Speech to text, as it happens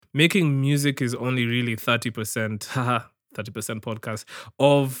making music is only really 30%, haha, 30% podcast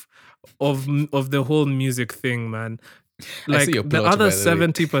of the whole music thing, man. I see Like your the plot, other by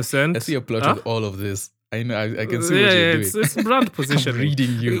the way. 70%. I see your plot Huh? with all of this. I know. I can see what Yeah, you're doing. it's brand positioning. I'm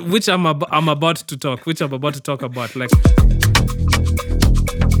reading you. Which I'm about to talk. Which I'm about to talk about. Like.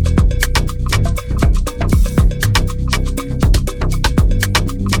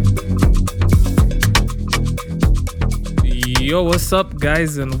 Yo, what's up,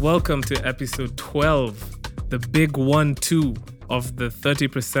 guys, and welcome to episode 12, the big 1-2 of the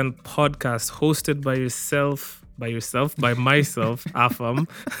 30% podcast, hosted by by myself, Afam,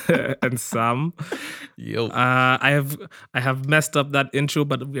 and Sam. Yo. I have messed up that intro,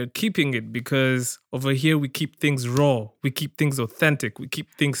 but we're keeping it because over here we keep things raw, we keep things authentic, we keep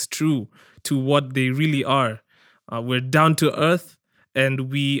things true to what they really are. We're down to earth,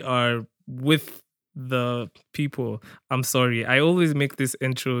 and we are with the people. I'm sorry, I always make these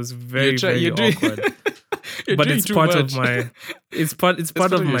intros very awkward. But it's part of my it's part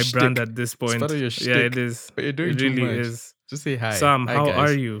of my brand at this point. It's part of your shtick. Yeah, it is. But you're doing it too really much. is. Just say hi. Sam, Hi, how guys.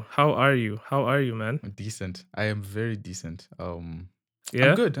 are you? How are you, man? I'm decent. I am very decent.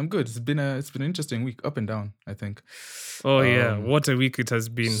 Yeah. I'm good. It's been an interesting week, up and down, I think. Oh yeah, what a week it has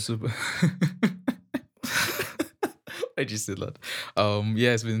been. Super. I just said that.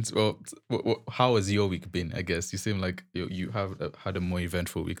 Yeah, it's been. Well, how has your week been? I guess you seem like you have had a more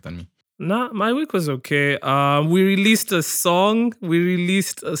eventful week than me. Nah, my week was okay. We released a song.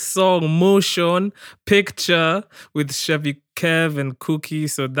 Motion Picture with Chevy Kev and Cookie.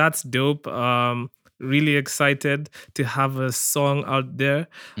 So that's dope. Really excited to have a song out there.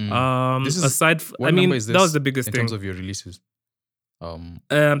 What number is this that was the biggest in thing. terms of your releases.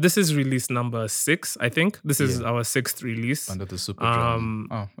 This is release number 6, I think. This is our 6th release. Under the Super Drum.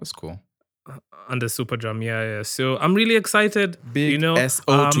 Oh, that's cool. Under Super Drum, yeah. So I'm really excited. Big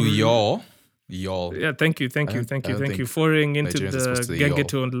SO to y'all. Yeah, thank you. Foraying into the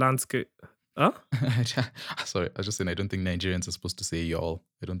Gengeton landscape. Huh? Sorry, I was just saying I don't think Nigerians are supposed to say y'all.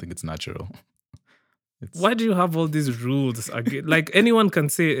 I don't think it's natural. Why do you have all these rules? Like anyone can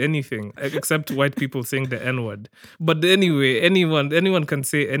say anything except white people saying the N-word. But anyway, anyone can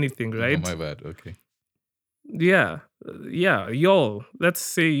say anything, right? Oh, my bad. Okay. Yeah, y'all. Let's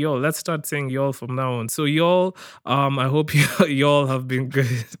say y'all. Let's start saying y'all from now on. So y'all, I hope y'all have been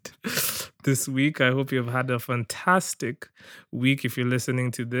good this week. I hope you've had a fantastic week if you're listening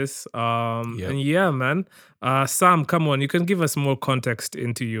to this. And yeah, man. Sam, come on, you can give us more context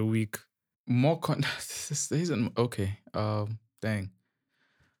into your week. More this isn't okay. Dang.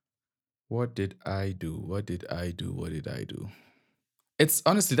 What did I do? It's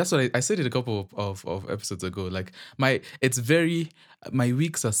honestly, that's what I said it a couple of episodes ago. Like my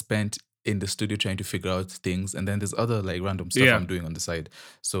weeks are spent in the studio trying to figure out things, and then there's other like random stuff I'm doing on the side.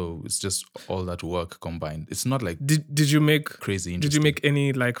 So it's just all that work combined. It's not like did you make crazy Did you make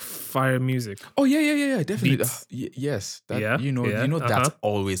any like fire music? Oh yeah, definitely. Yes. That, that's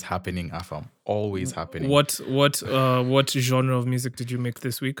always happening, Afam. Always happening. What genre of music did you make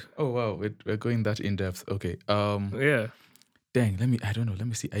this week? Oh wow, we're going that in depth. Okay. Yeah. Dang, let me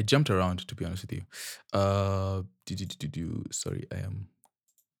see. I jumped around, to be honest with you. Sorry, I am.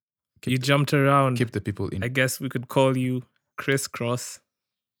 You jumped around. Keep the people in. I guess we could call you Crisscross.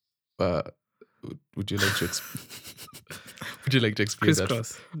 Would you like to explain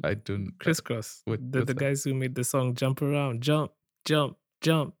Crisscross? That? I don't. Crisscross. The guys who made the song Jump Around. Jumper.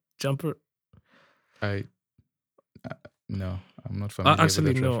 No, I'm not familiar with that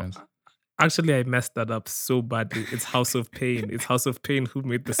reference. Actually, I messed that up so badly. It's House of Pain. It's House of Pain who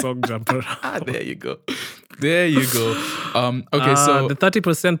made the song Jump Around. There you go. Okay, so the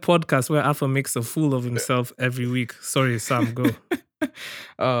 30% podcast where Alpha makes a fool of himself every week. Sorry, Sam, go.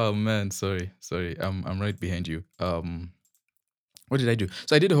 Oh man, sorry. I'm right behind you. What did I do?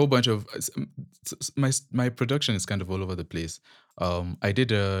 So I did a whole bunch of my production is kind of all over the place. I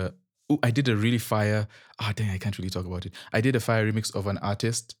did a really fire. I can't really talk about it. I did a fire remix of a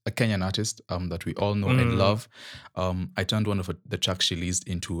Kenyan artist that we all know and love. I turned one of the tracks she released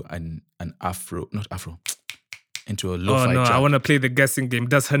into into a lo-fi track. I want to play the guessing game.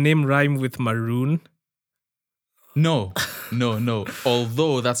 Does her name rhyme with maroon? No.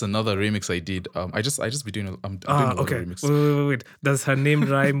 Although that's another remix I did. I'm doing a lot of remix. Wait. Does her name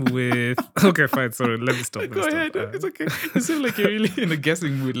rhyme with? Okay, fine. Sorry, let me stop. Go ahead. It's okay. You seem like you're really in a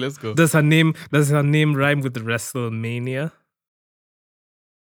guessing mood. Let's go. Does her name rhyme with WrestleMania?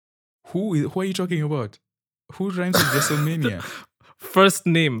 Who are you talking about? Who rhymes with WrestleMania? First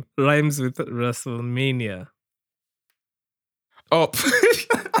name rhymes with WrestleMania. Oh.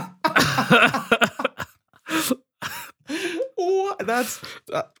 What? That's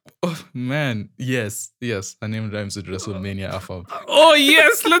oh man. Yes. Her name rhymes with WrestleMania Alpha. Oh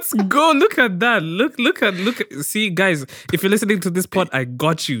yes, let's go. Look at that. Look at. See, guys, if you're listening to this pod, I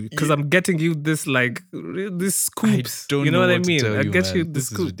got you because I'm getting you this this scoops. I don't you know know what I what to mean? tell I you, get man. you the This is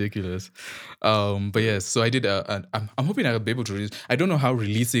scoop. ridiculous. But yes, so I did. And I'm hoping I'll be able to release. I don't know how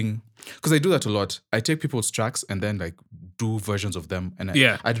releasing, because I do that a lot. I take people's tracks and then like do versions of them, and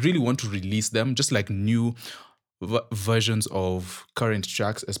I'd really want to release them, just like new versions of current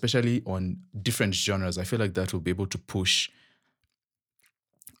tracks, especially on different genres. I feel like that will be able to push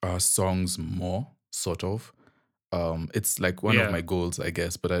songs more, sort of. It's like one of my goals, I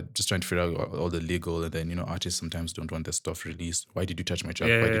guess, but I'm just trying to figure out all the legal, and then artists sometimes don't want their stuff released. Why did you touch my track?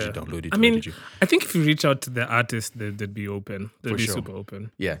 Why did you download it? I mean, I think if you reach out to the artist, they'd be open. They'd be super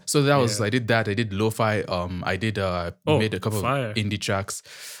open. Yeah. So that was, I did that. I did lo-fi. I did made a couple of indie tracks.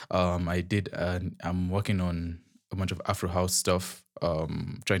 I did. I'm working on a bunch of Afro house stuff.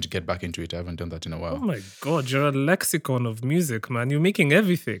 Trying to get back into it. I haven't done that in a while. Oh my god, you're a lexicon of music, man. You're making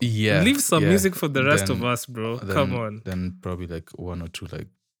everything. Yeah. Leave some music for the rest of us, bro. Come on. Then probably like one or two like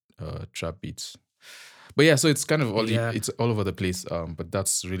trap beats. But yeah, so it's kind of it's all over the place. But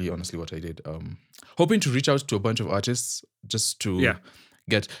that's really honestly what I did. Hoping to reach out to a bunch of artists just to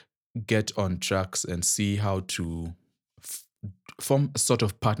get on tracks and see how to form a sort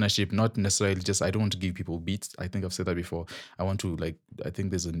of partnership, not necessarily just, I don't want to give people beats. I think I've said that before. I want to I think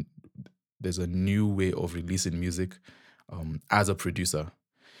there's a new way of releasing music as a producer.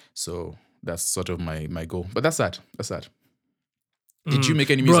 So that's sort of my goal. But that's that. Did you make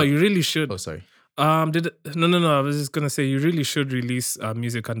any music? Bro, you really should. Oh, sorry. No. I was just gonna say you really should release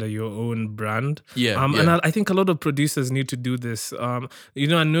music under your own brand. And I think a lot of producers need to do this. I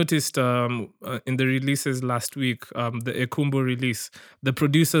noticed in the releases last week, the Ekumbo release, the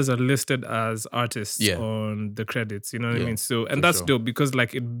producers are listed as artists on the credits. You know what I mean? So, and that's dope because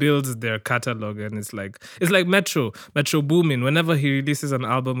like it builds their catalog, and it's like Metro Boomin. Whenever he releases an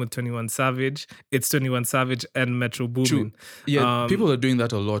album with 21 Savage, it's 21 Savage and Metro Boomin. True. Yeah, people are doing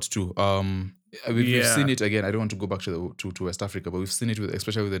that a lot too. We've seen it again. I don't want to go back to West Africa, but we've seen it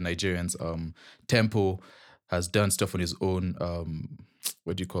especially with the Nigerians. Tempo has done stuff on his own.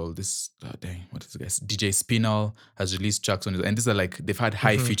 What do you call this? What is this? DJ Spinal has released tracks on his own. And these are like, they've had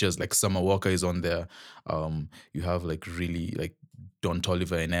high features, like Summer Walker is on there. You have like really like Don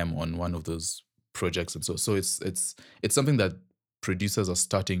Toliver and M on one of those projects. And so it's something that producers are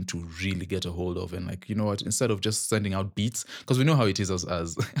starting to really get a hold of, and like, you know what, instead of just sending out beats, because we know how it is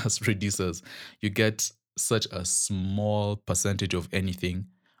as producers, you get such a small percentage of anything,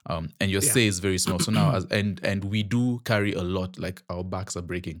 and your say is very small. So now and we do carry a lot, like our backs are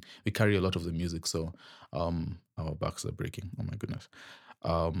breaking. We carry a lot of the music, so our backs are breaking. Oh my goodness.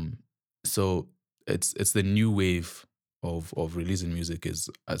 So it's the new wave of releasing music, is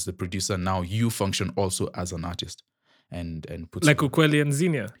as the producer now you function also as an artist. And put like Ukweli and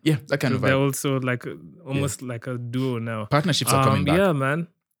Xenia. Yeah, that kind of vibe. They're also like almost like a duo now. Partnerships are coming back. Yeah, man.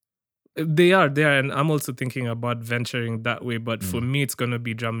 They are, and I'm also thinking about venturing that way. But for me, it's gonna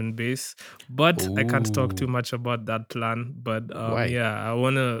be drum and bass. But I can't talk too much about that plan. But why? Yeah, I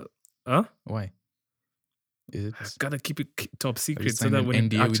wanna. Why? I gotta keep it top secret so that when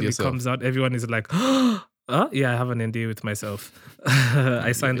it actually comes out, everyone is like, yeah, I have an NDA with myself.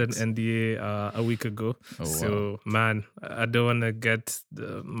 I signed an NDA a week ago. Oh, wow. So, man, I don't want to get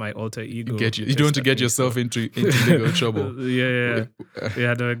my alter ego. You don't want to get yourself into legal trouble. Yeah, I don't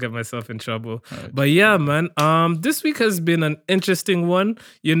want to get myself in trouble. Right. But yeah, man, this week has been an interesting one.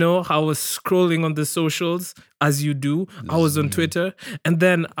 You know, I was scrolling on the socials, as you do. I was on Twitter, and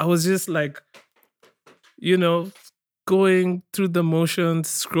then I was just like, you know, going through the motions,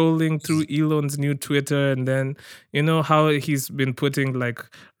 scrolling through Elon's new Twitter, and then you know how he's been putting like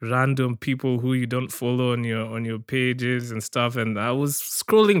random people who you don't follow on your pages and stuff. And I was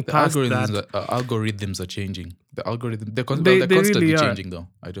scrolling past that. Algorithms are changing. They're constantly really changing, though.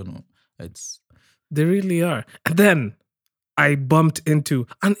 I don't know. They really are. And then I bumped into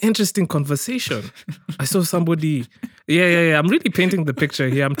an interesting conversation. I saw somebody. Yeah. I'm really painting the picture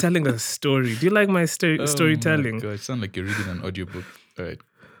here. I'm telling a story. Do you like my storytelling? Oh my God, it sounds like you're reading an audiobook. All right.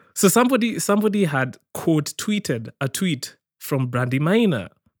 So somebody had quote tweeted a tweet from Brandy Maina,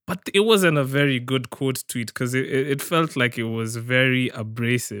 but it wasn't a very good quote tweet because it felt like it was very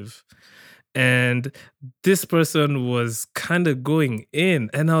abrasive. And this person was kind of going in,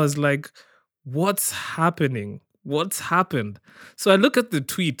 and I was like, what's happening? What's happened? So I look at the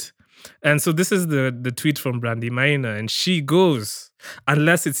tweet, and so this is the tweet from Brandy Maina, and she goes,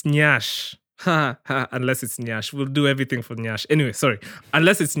 unless it's Nyash. Unless it's Nyash. We'll do everything for Nyash. Anyway, sorry.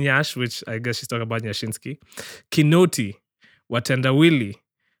 Unless it's Nyash, which I guess she's talking about Nyashinsky. Kinoti, Watenda Willie,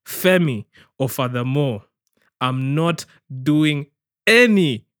 Femi, or furthermore, I'm not doing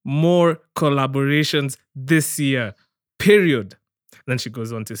any more collaborations this year, period. Then she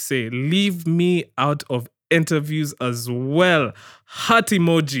goes on to say, leave me out of interviews as well. Heart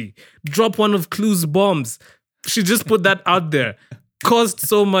emoji. Drop one of Clue's bombs. She just put that out there. Caused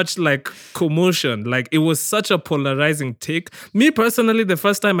so much like commotion. Like it was such a polarizing take. Me personally, the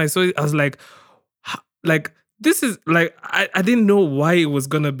first time I saw it, I was like, this is like I didn't know why it was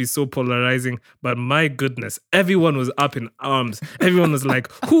gonna be so polarizing, but my goodness, everyone was up in arms. Everyone was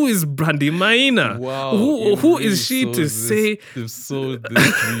like, "Who is Brandy Maina? Wow, who is she to say?" They've sold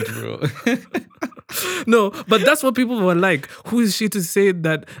this tweet, bro. No, but that's what people were like. Who is she to say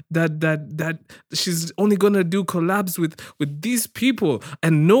that she's only gonna do collabs with these people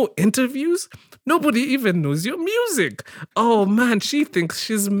and no interviews? Nobody even knows your music. Oh man, she thinks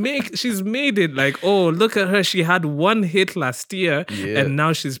she's made it. Like, oh, look at her. She had one hit last year, and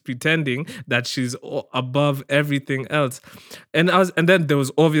now she's pretending that she's above everything else. And then there was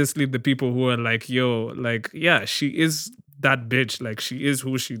obviously the people who were like, yo, like, yeah, she is that bitch. Like, she is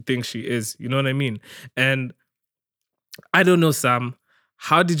who she thinks she is. You know what I mean? And I don't know, Sam.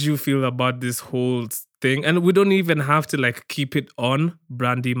 How did you feel about this whole thing? And we don't even have to like keep it on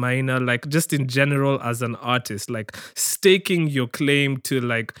Brandy Maina, like just in general as an artist, like staking your claim to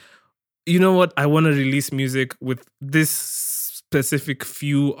like, you know what, I want to release music with this specific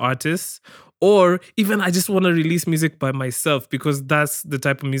few artists, or even I just want to release music by myself because that's the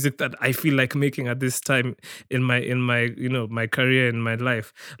type of music that I feel like making at this time in my you know, my career, in my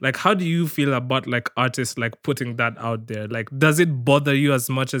life. Like, how do you feel about like artists like putting that out there? Like, does it bother you as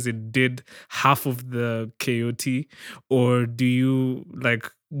much as it did half of the KOT, or do you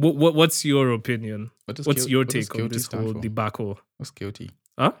like what's your opinion? What's your take on this whole debacle? What's KOT?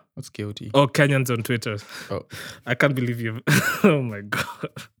 Huh? What's KOT? Oh, Kenyans on Twitter. Oh, I can't believe you. Oh my god.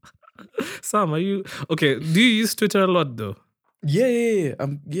 Sam, are you okay? Do you use Twitter a lot though? Yeah.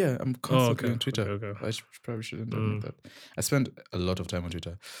 I'm constantly on Twitter. Okay. I probably shouldn't admit that. I spend a lot of time on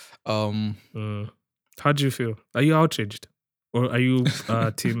Twitter. How do you feel? Are you outraged, or are you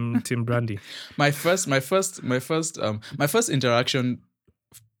team Brandy? My first interaction,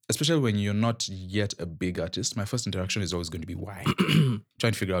 especially when you're not yet a big artist, my first interaction is always going to be why.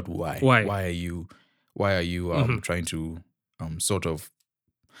 Trying to figure out why. Why are you trying to sort of,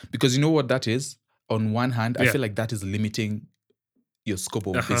 because you know what that is? On one hand, I feel like that is limiting your scope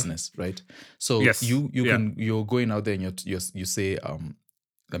of business, right? So you're going out there and you say,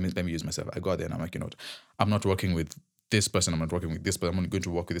 let me use myself. I go out there and I'm like, you know what, I'm not working with this person, I'm not working with this person, I'm going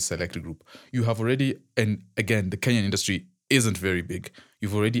to work with a select group. You have already, and again, the Kenyan industry isn't very big.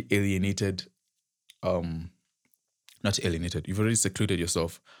 You've already you've already secluded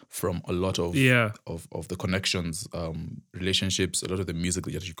yourself from a lot of the connections, relationships, a lot of the music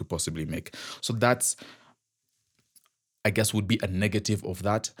that you could possibly make. So that's, I guess, would be a negative of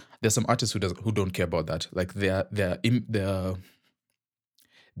that. There's some artists who don't care about that. Like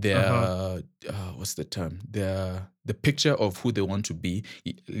what's the term? The picture of who they want to be.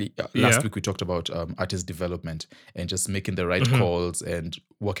 Last week we talked about artist development and just making the right calls and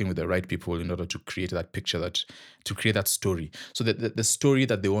working with the right people in order to create that picture, to create that story. So that the story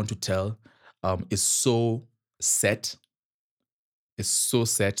that they want to tell is so set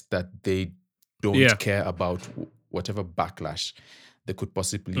that they don't care about whatever backlash they could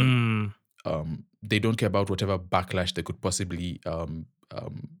possibly they don't care about whatever backlash they could possibly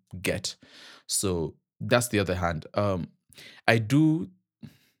get. So that's the other hand. I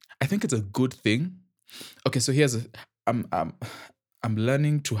think it's a good thing. Okay, so I'm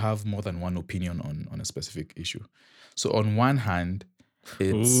learning to have more than one opinion on a specific issue. So on one hand,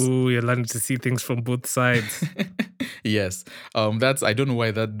 you're learning to see things from both sides. Yes. I don't know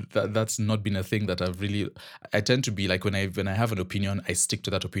why that's not been a thing that I tend to be like, when I have an opinion, I stick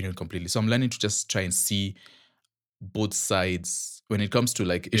to that opinion completely. So I'm learning to just try and see both sides when it comes to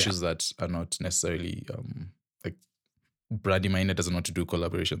like issues that are not necessarily like Brandy Maina doesn't want to do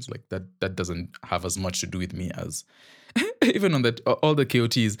collaborations. Like that doesn't have as much to do with me as even on all the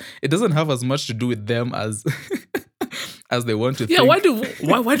KOTs. It doesn't have as much to do with them as as they want to think. Why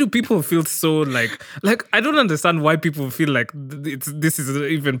do people feel so like I don't understand why people feel like this is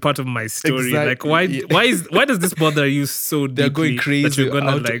even part of my story. Exactly. Like why does this bother you so deeply? They're going crazy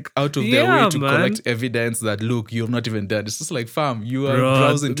out of their way to collect evidence that look, you're not even dead. It's just like, fam, you are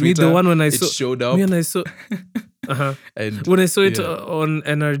browsing Twitter. Me, the one when I showed up. Me and I saw Uh-huh. And When I saw it yeah. on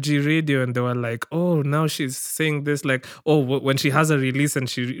NRG radio, and they were like, "Oh, now she's saying this." Like, "Oh, when she has a release and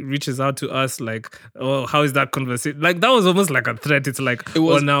she reaches out to us, like, oh, how is that conversation?" Like, that was almost like a threat. It's like, It oh,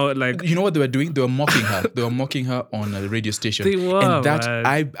 was, now, like, you know what they were doing? They were mocking her. They were mocking her on a radio station. they And were, that,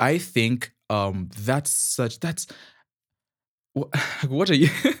 man. I think that's what are you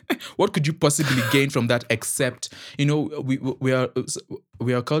what could you possibly gain from that, except, you know, we are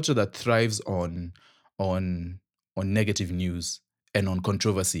a culture that thrives on negative news and on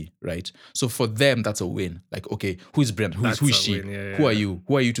controversy, right? So for them, that's a win. Like, okay, who is Brent? Who That's is a she? win. Yeah, Who are yeah. you?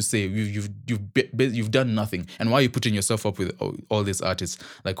 Who are you to say you've done nothing? And why are you putting yourself up with all these artists?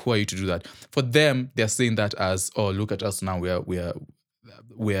 Like, who are you to do that? For them, they're saying that as, oh, look at us now.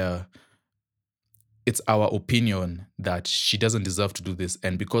 We're it's our opinion that she doesn't deserve to do this,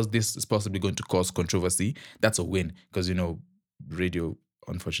 and because this is possibly going to cause controversy, that's a win. Because, you know, radio,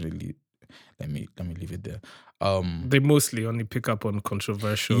 unfortunately, let me leave it there. They mostly only pick up on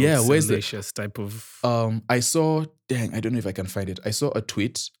controversial, Yeah, where's the salacious type of. I saw, dang, I don't know if I can find it. I saw a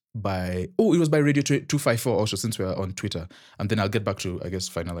tweet by, oh, it was by Radio 254 also, since we're on Twitter. And then I'll get back to, I guess,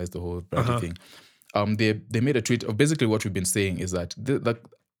 finalize the whole Brandy thing. They made a tweet of basically what we've been saying is that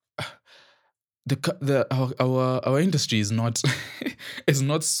our industry is not is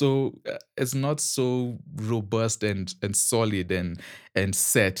not so robust and solid and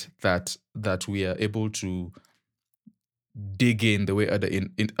set that we are able to dig in the way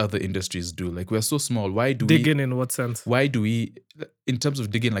in other industries do. Like, we're so small. Why do Dig we in what sense? why do we, in terms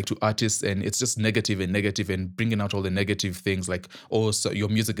of digging, like, to artists, and it's just negative and bringing out all the negative things, like, oh, so your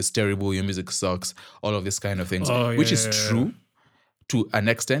music is terrible, your music sucks, all of this kind of things, Oh, which is yeah. true to an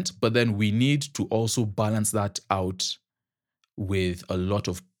extent, but then we need to also balance that out with a lot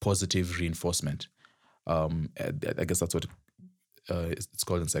of positive reinforcement. I guess that's what it's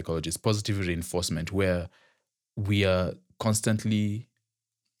called in psychology. It's positive reinforcement, where we are constantly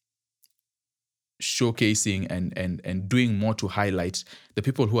showcasing and doing more to highlight the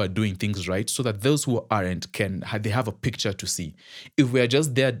people who are doing things right, so that those who aren't they have a picture to see. If we are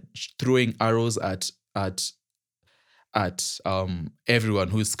just there throwing arrows at everyone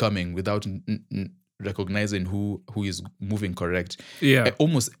who's coming without recognizing who is moving correct, Yeah.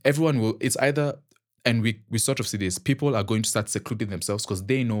 almost everyone will, it's either, and we sort of see this, people are going to start secluding themselves because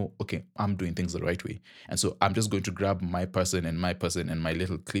they know, okay, I'm doing things the right way, and so I'm just going to grab my person and my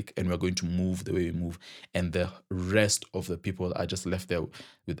little clique, and we're going to move the way we move, and the rest of the people are just left there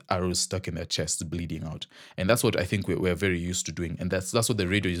with arrows stuck in their chests, bleeding out. And that's what I think we're very used to doing, and that's what the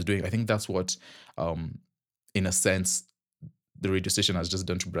radio is doing. I think that's what, in a sense, the radio station has just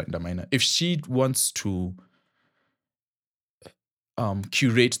done to Brenda Minor. If she wants to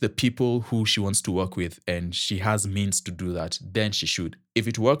curate the people who she wants to work with, and she has means to do that, then she should. If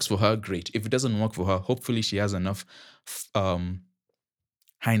it works for her, great. If it doesn't work for her, hopefully she has enough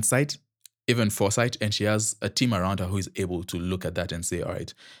hindsight, even foresight, and she has a team around her who is able to look at that and say, all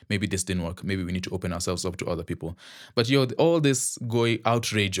right, maybe this didn't work. Maybe we need to open ourselves up to other people. But all this going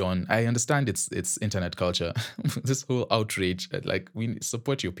outrage on, I understand it's internet culture. This whole outrage, like, we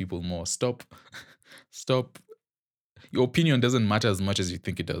support your people more. Stop. Your opinion doesn't matter as much as you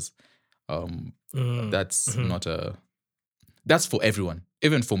think it does. That's not that's for everyone,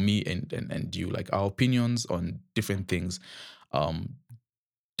 even for me and you. Like, our opinions on different things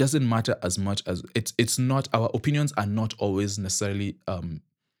doesn't matter as much as it's not, our opinions are not always necessarily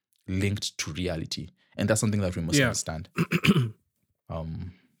linked to reality, and that's something that we must understand.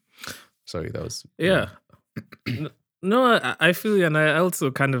 Sorry, that was No, I feel you, and I also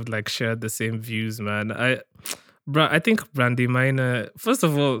kind of like share the same views, man. I think Brandy Minor, first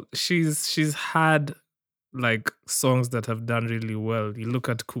of all, she's had like songs that have done really well. You look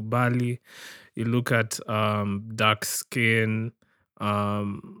at Kubali, you look at Dark Skin.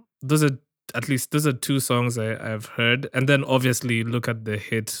 Those are two songs I've heard. And then obviously you look at the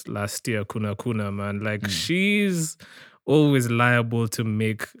hit last year, Kuna Kuna, man. Like, she's always liable to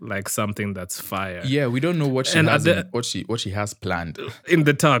make like something that's fire. Yeah, we don't know what she has what she has planned in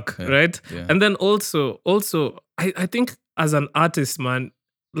the talk, right? Yeah. And then also I think as an artist, man,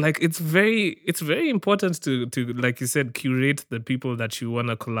 like, it's very important to like you said, curate the people that you want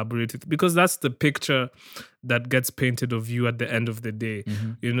to collaborate with, because that's the picture that gets painted of you at the end of the day.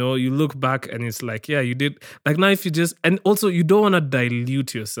 You know, you look back and it's like, yeah, you did. Like, now if you just, and also you don't want to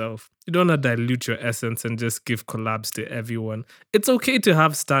dilute yourself. You don't want to dilute your essence and just give collabs to everyone. It's okay to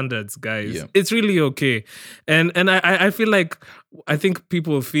have standards, guys. Yeah. It's really okay. And I feel like, I think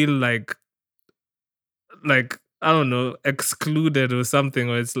people feel like I don't know, excluded or something,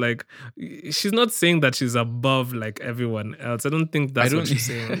 or it's like she's not saying that she's above like everyone else. I don't think I that's what don't. she's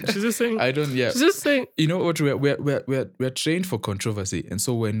saying. She's just saying I don't. Yeah. she's just saying You know what? We're trained for controversy, and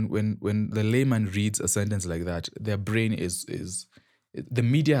so when the layman reads a sentence like that, their brain is the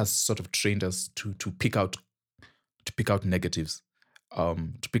media has sort of trained us to pick out negatives,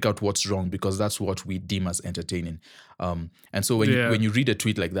 to pick out what's wrong because that's what we deem as entertaining. And so yeah, when you read a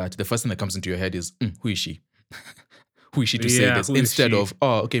tweet like that, the first thing that comes into your head is, who is she? Who is she to say yeah, this? who is Instead she? of,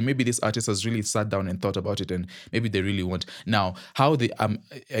 oh, okay, maybe this artist has really sat down and thought about it, and maybe they really want. Now, how they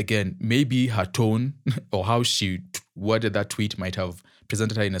again, maybe her tone or how she worded that tweet might have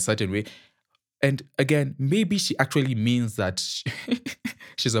presented her in a certain way. And again, maybe she actually means that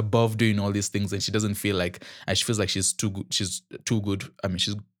she's above doing all these things, and she doesn't feel like, and she feels like she's too good. She's too good. I mean,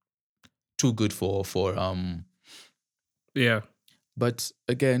 she's too good for. Yeah. But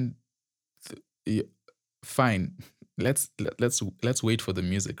again, fine. Let's wait for the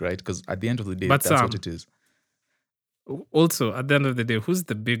music, right? Because at the end of the day, But that's what it is. also at the end of the day, who's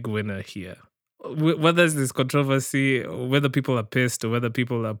the big winner here? Whether it's this controversy, or whether people are pissed, or whether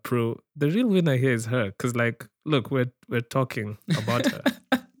people are pro, the real winner here is her. Because, like, look, we're talking about her.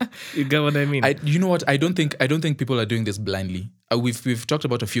 You get what I mean? You know what? I don't think people are doing this blindly. We've talked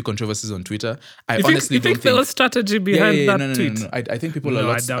about a few controversies on Twitter. I honestly you don't think there was strategy behind that no, tweet? no. I think people are No,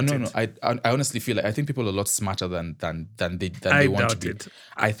 a lot. I doubt No, it. no. I honestly feel like I think people are a lot smarter than they I want to doubt be. it.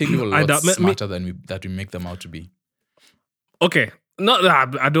 I think people are a I lot doubt smarter than we make them out to be. Okay, not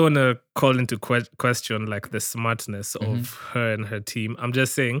that I don't want to call into question like the smartness of her and her team. I'm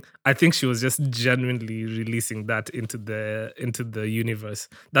just saying I think she was just genuinely releasing that into the universe.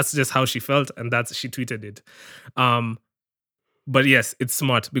 That's just how she felt, and that's she tweeted it. But yes, it's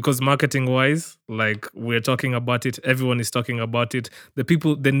smart because marketing wise, like we're talking about it, everyone is talking about it. The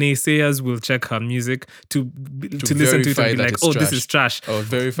naysayers will check her music to listen to it verify and be that like, it's "Oh, this is trash. or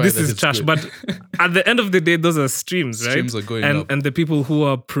verify This that is it's trash." good. But at the end of the day, those are streams, right? Streams are going up. And the people who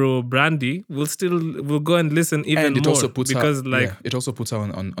are pro Brandy will go and listen even And it more also puts because her, like it also puts her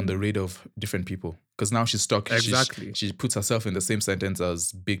on the radar of different people because now she's stuck. exactly. She puts herself in the same sentence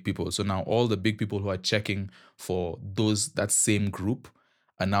as big people. So now all the big people who are checking for that same group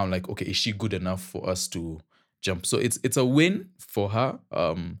are now like, okay, is she good enough for us to jump? So it's a win for her.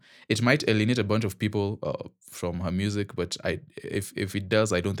 It might alienate a bunch of people from her music, but if it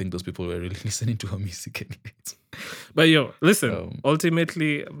does, I don't think those people were really listening to her music anyways. But listen,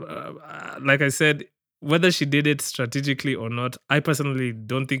 ultimately, like I said, whether she did it strategically or not, I personally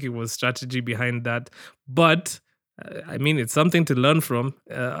don't think it was strategy behind that. But I mean, it's something to learn from,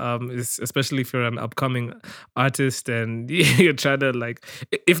 especially if you're an upcoming artist and you're trying to like,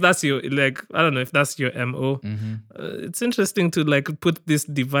 if that's your like, I don't know, if that's your MO, it's interesting to like put this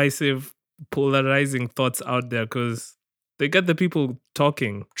divisive, polarizing thoughts out there because they get the people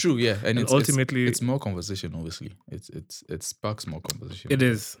talking. True, yeah, and ultimately it's more conversation. Obviously, it sparks more conversation. It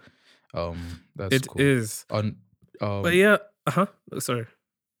is. That's It cool. is. But yeah, sorry.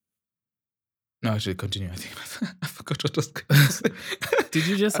 No, actually, continue. I think I forgot what I was going to say. Did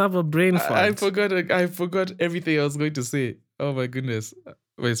you just have a brain fart? I forgot everything I was going to say. Oh my goodness.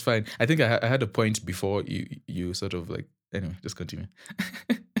 But it's fine. I think I had a point before you sort of like. Anyway, just continue.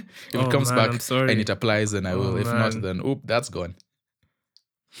 If it comes back and it applies, then I will. If not, then that's gone.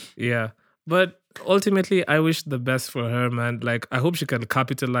 Yeah. But ultimately, I wish the best for her, man. Like, I hope she can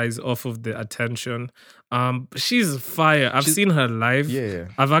capitalize off of the attention. She's fire. I've seen her live. Yeah.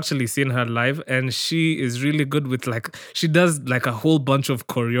 I've actually seen her live, and she is really good with like she does like a whole bunch of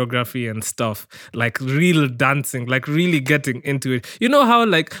choreography and stuff, like real dancing, like really getting into it. You know how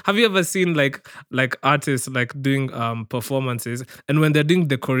like have you ever seen like artists like doing performances, and when they're doing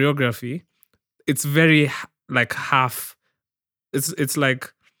the choreography, it's very like half. It's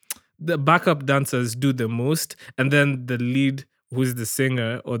like the backup dancers do the most, and then the lead, who's the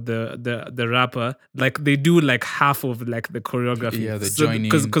singer or the rapper, like they do like half of like the choreography. Yeah, the joining,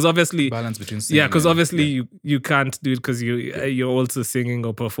 because obviously balance between singing. Yeah, because obviously you can't do it because you're also singing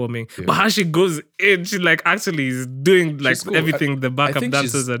or performing. Yeah. But how she goes in, she like actually is doing like cool. Everything the backup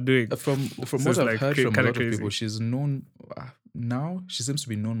dancers are doing. From what I've heard from a lot of people, she's known now. She seems to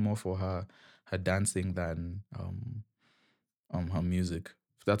be known more for her dancing than her music.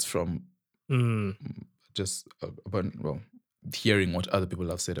 That's from just hearing what other people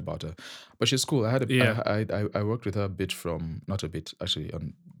have said about her. But she's cool. I worked with her a bit not a bit actually,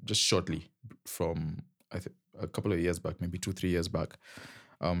 just shortly from I think a couple of years back, maybe 2-3 years back.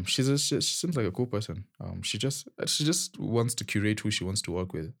 She seems like a cool person. She just wants to curate who she wants to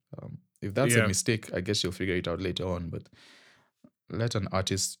work with. If that's a mistake, I guess she'll figure it out later on. But let an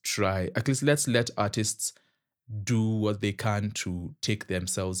artist try. At least let's let artists do what they can to take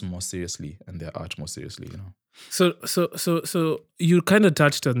themselves more seriously and their art more seriously, So you kind of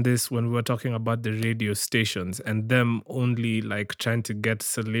touched on this when we were talking about the radio stations and them only like trying to get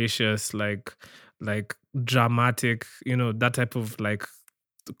salacious, like dramatic, that type of like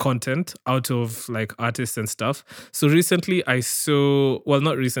content out of like artists and stuff. So recently I saw, well,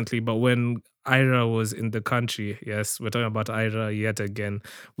 not recently, but when Ira was in the country, yes, we're talking about Ira yet again.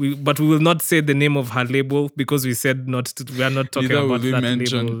 But we will not say the name of her label because we said not to, we are not talking Neither will about we that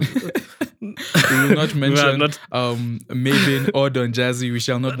mention. label. We will not We are mention not. Maven or Don Jazzy. We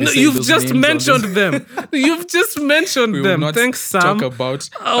shall not be No, saying you've those just names on mentioned this. them. You've just mentioned We will them. not Thanks, Sam. talk about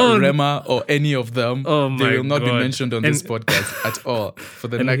Oh, Rema or any of them. oh They my will not be God. mentioned on this podcast at all for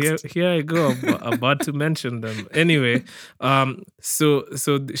the And next. here I go about to mention them. Anyway, so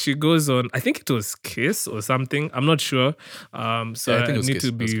she goes on. I think it was Kiss or something. I'm not sure. So Yeah, I think it I was need Kiss. to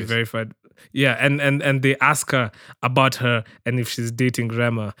It was be Kiss. verified. Yeah, and they ask her about her and if she's dating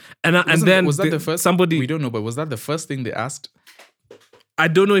Rema, and then Was that the first? somebody. We don't know, but was that the first thing they asked? I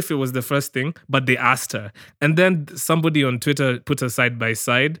don't know if it was the first thing, but they asked her. And then somebody on Twitter put her side by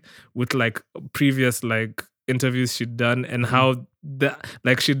side with like previous like interviews she'd done and how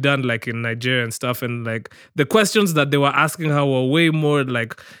like she'd done like in Nigeria and stuff. And like the questions that they were asking her were way more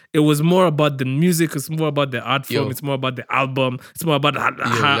like it was more about the music, it's more about the art form, Yo. it's more about the album, it's more about her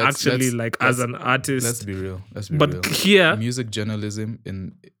actually like as an artist. Let's be real. Let's be But real. here, Music journalism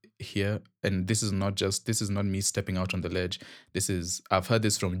in here, and this is not me stepping out on the ledge. I've heard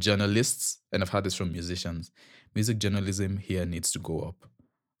this from journalists and I've heard this from musicians. Music journalism here needs to go up.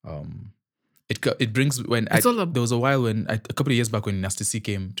 It brings there was a while when a couple of years back when Nasty C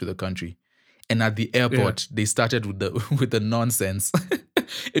came to the country, and at the airport they started with the with the nonsense.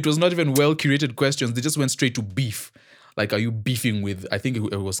 It was not even well curated questions. They just went straight to beef. Like, are you beefing with? I think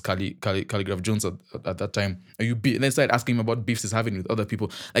it was Calligraph Jones at that time. Are you? They started asking him about beefs he's having with other people.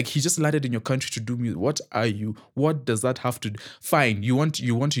 Like, he just landed in your country to do music. What are you? What does that have to? Fine, you want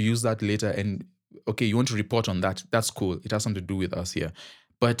to use that later, and okay, you want to report on that. That's cool. It has something to do with us here,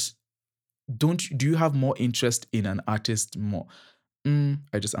 but do you have more interest in an artist more?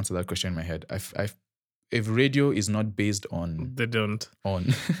 I just answered that question in my head. If radio is not based on they don't.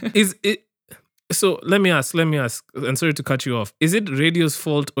 Is it? So let me ask, and sorry to cut you off. Is it radio's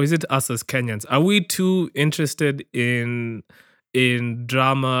fault or is it us as Kenyans? Are we too interested in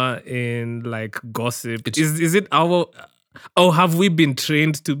drama, in like gossip? Is it our? Oh, have we been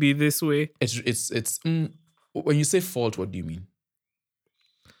trained to be this way? It's when you say fault, what do you mean?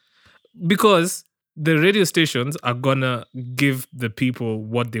 Because the radio stations are gonna give the people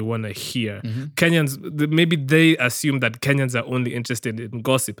what they want to hear. Mm-hmm. Kenyans, maybe they assume that Kenyans are only interested in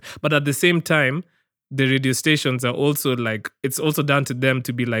gossip, but at the same time, the radio stations are also like, it's also down to them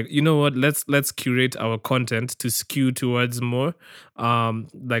to be like, you know what, let's curate our content to skew towards more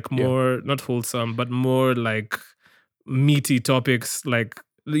like more not wholesome but more like meaty topics, like,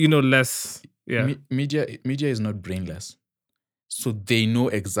 less. Media is not brainless. So they know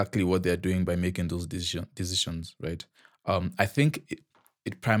exactly what they're doing by making those decisions, right? I think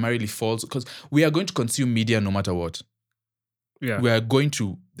it primarily falls because we are going to consume media no matter what. Yeah,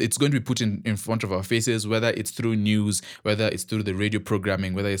 it's going to be put in front of our faces, whether it's through news, whether it's through the radio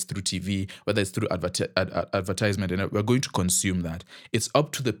programming, whether it's through TV, whether it's through advertisement, and we're going to consume that. It's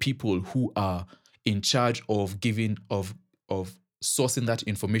up to the people who are in charge of sourcing that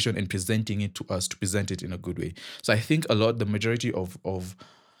information and presenting it to us to present it in a good way. So I think the majority of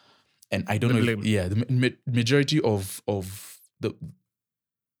and I don't know, the majority of the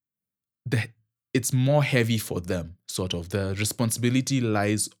it's more heavy for them. Sort of the responsibility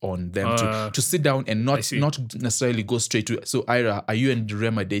lies on them to sit down and not necessarily go straight to. So Ira, are you and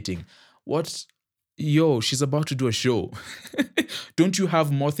Rema dating? What? Yo, she's about to do a show. Don't you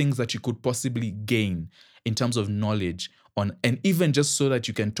have more things that you could possibly gain in terms of knowledge on, and even just so that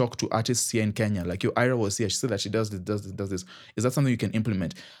you can talk to artists here in Kenya? Like your Ira was here, she said that she does this. Is that something you can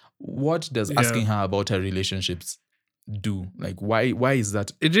implement? What does asking her about her relationships do? Like, why is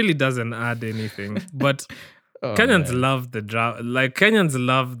that? It really doesn't add anything. But Kenyans love the drama. Like, Kenyans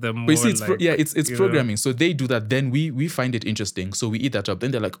love the more. But you see, it's programming. So they do that. Then we find it interesting. So we eat that up. Then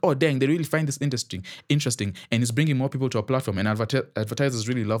they're like, oh dang, they really find this interesting, and it's bringing more people to our platform. And advertisers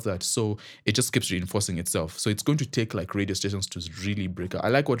really love that. So it just keeps reinforcing itself. So it's going to take like radio stations to really break out. I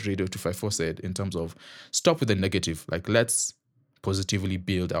like what Radio 254 said in terms of stop with the negative. Like, let's positively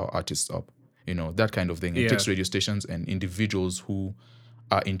build our artists up. That kind of thing. It takes radio stations and individuals who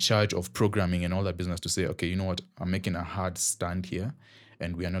are in charge of programming and all that business to say, okay, you know what, I'm making a hard stand here,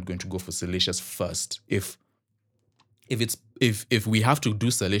 and we are not going to go for salacious first. If it's if we have to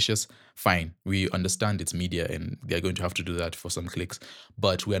do salacious, fine. We understand it's media and they're going to have to do that for some clicks.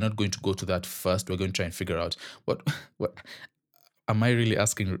 But we are not going to go to that first. We're going to try and figure out what am I really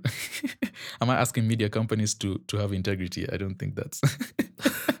asking am I asking media companies to have integrity? I don't think that's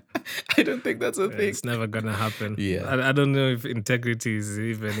I don't think that's a thing. It's never gonna happen. Yeah. I don't know if integrity is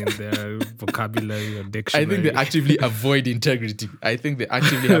even in their vocabulary or I dictionary. think they actively avoid integrity. I think they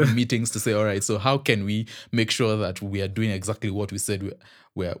actively have meetings to say, all right, so how can we make sure that we are doing exactly what we said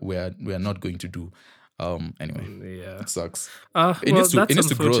we are not going to do? Anyway, Yeah. it sucks. Well, It needs to- that's it needs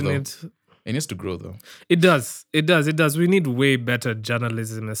to grow, though. unfortunate. It needs to grow though. It does. We need way better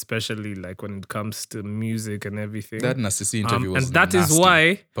journalism, especially like when it comes to music and everything. That Nasisi interview was and that is nasty,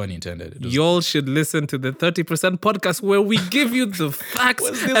 why pun intended. It was- y'all should listen to the 30% podcast where we give you the facts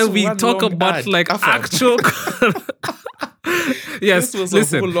What's this and we one talk long about ad? like Afam. actual. Yes, This was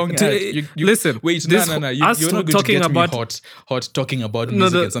listen. a whole long ad. Listen. Wait, this- no. us You're not going talking to get about me hot talking about No,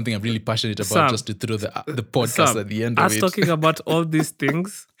 music the- and something I'm really passionate about Sam, just to throw the podcast Sam, at the end of us it. talking about all these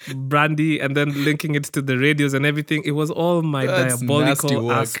things, Brandy, and then linking it to the radios and everything. It was all my That's nasty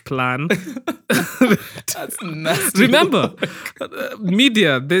diabolical ass work. plan. That's nasty. Remember,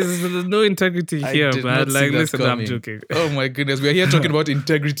 media. There's no integrity I here, did man. not see Like, that listen, I'm coming. joking. Oh my goodness, we're here talking about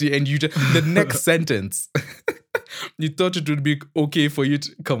integrity, and the next sentence, you thought it would be okay for you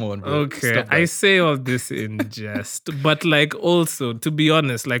to come on, bro. Okay, Stop I that. say all this in jest, but like also to be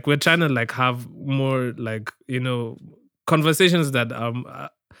honest, like we're trying to like have more like conversations that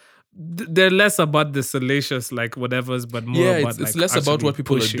they're less about the salacious like whatever's, but more Yeah, about it's like less about actually what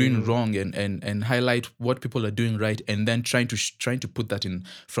people are doing pushing- wrong and highlight what people are doing right, and then trying to put that in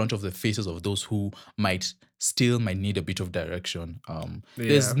front of the faces of those who might need a bit of direction.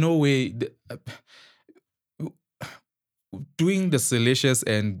 There's Yeah. no way. Doing the salacious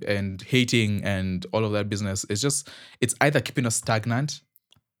and hating and all of that business is it's either keeping us stagnant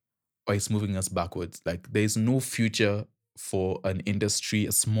or it's moving us backwards. Like there's no future for an industry,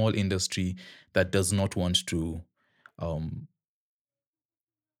 a small industry that does not want to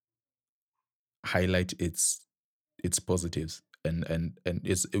highlight its positives. And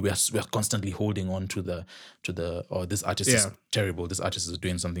we're constantly holding on to the this artist is Yeah. terrible, this artist is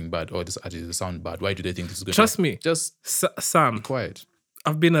doing something bad, or this artist is sound bad. Why do they think this is going Trust to me, just Sam. be quiet?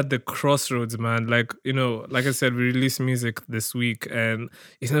 I've been at the crossroads, man. Like, like I said, we released music this week, and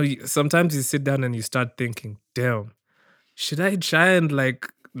sometimes you sit down and you start thinking, damn, should I try and like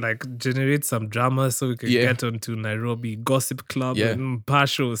generate some drama so we can Yeah. get onto Nairobi Gossip Club Yeah. and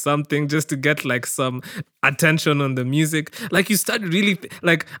Pasho or something just to get like some attention on the music? Like you start really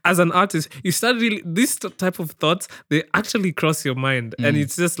like as an artist, you start really this type of thoughts, they actually cross your mind, and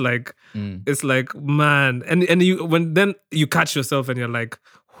it's just like it's like, man, and you when then you catch yourself and you're like,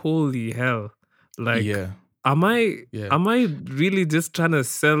 holy hell, like Yeah. am I Yeah. am I really just trying to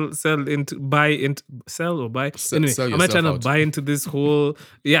sell into buy into sell or buy anyway, sell am I yourself trying to out. buy into this whole or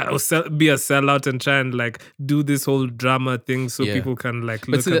be a sellout and try and like do this whole drama thing so Yeah. people can like But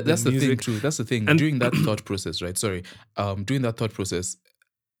look see, at that's the the thing music? too. That's the thing. And- During that thought process, right? Sorry. During that thought process,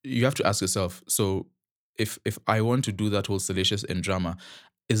 you have to ask yourself, so if I want to do that whole salacious and drama,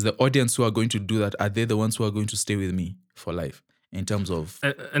 is the audience who are going to do that, are they the ones who are going to stay with me for life? In terms of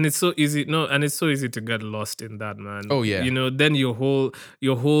And it's so easy. No, and it's so easy to get lost in that, man. Oh, yeah. Then your whole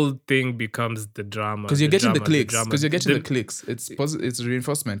thing becomes the drama. because you're getting the clicks. drama. Because you're getting the Then clicks. It's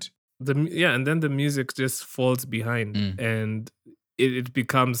reinforcement. and then the music just falls behind, and it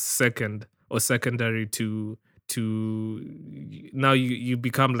becomes second or secondary to now you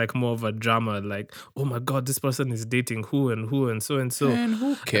become like more of a drama, like, oh my god, this person is dating who and who and so and so. And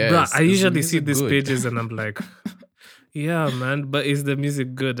who cares? Bruh, I Is the usually see music these good? pages and I'm like, yeah, man, but is the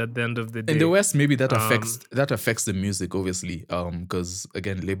music good at the end of the day? In the West, maybe that affects the music, obviously, because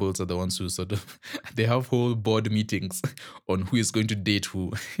again, labels are the ones who sort of they have whole board meetings on who is going to date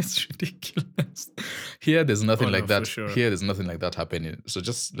who. It's ridiculous. Here, there's nothing Oh, like no, that. for sure. Here, there's nothing like that happening. So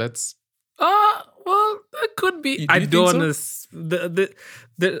just let's. Well, it could be. Do I you think don't so? want to.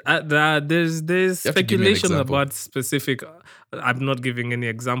 There's You have to give me an speculation example. about specific. I'm not giving any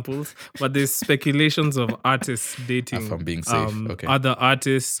examples, but there's speculations of artists dating If I'm being safe, okay. other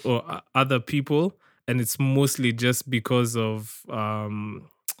artists or other people, and it's mostly just because of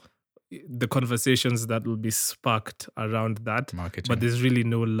the conversations that will be sparked around that. Marketing. But there's really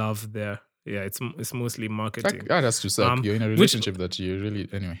no love there. Yeah, it's mostly marketing. That's too suck. You're in a which- relationship that you really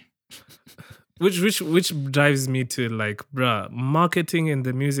anyway. Which drives me to like, bruh, marketing in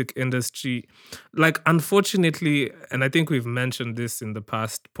the music industry, like, unfortunately, and I think we've mentioned this in the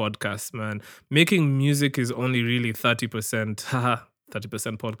past podcast, man, making music is only really 30%,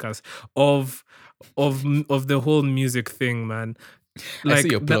 30% podcast of of the whole music thing, man. I see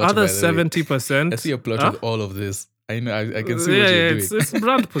Like your the plot, other by the way. I 70%, see your plot huh? with all of this. I know. I can see Yeah, what you're yeah, doing. it's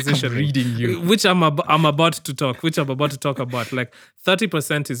brand I'm positioning, reading you. which I'm about to talk, which I'm about to talk about. Like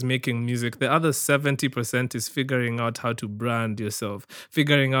 30% is making music, the other 70% is figuring out how to brand yourself,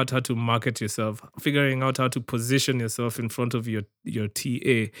 figuring out how to market yourself, figuring out how to position yourself in front of your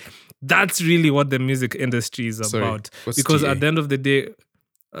TA. That's really what the music industry is Sorry, about. what's Because TA? at the end of the day,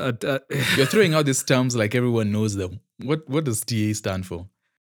 You're throwing out these terms like everyone knows them. What does TA stand for?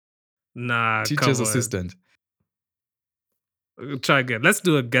 nah, Teacher's come on. assistant. Try again. Let's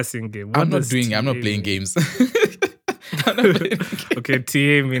do a guessing game. I'm What not does doing. I'm not TA playing mean? games. I'm not playing Okay,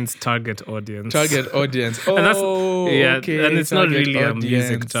 TA means target audience. target audience. And that's Oh, yeah, okay. and it's not target really a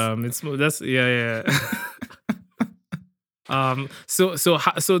music audience. term. It's that's yeah.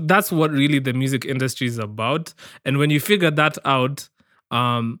 So that's what really the music industry is about. And when you figure that out,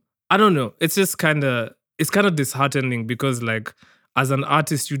 I don't know. It's kind of disheartening because like as an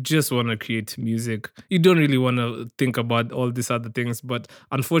artist, you just want to create music. You don't really want to think about all these other things. But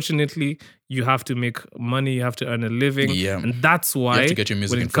unfortunately, you have to make money. You have to earn a living, Yeah. and that's You have why to get your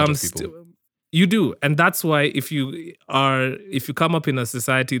music when in it front of comes people. to you do. And that's why if you come up in a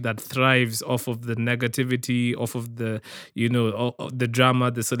society that thrives off of the negativity, off of the, the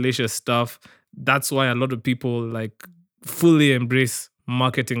drama, the salacious stuff, that's why a lot of people like fully embrace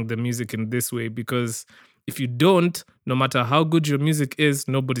marketing the music in this way. Because if you don't, no matter how good your music is,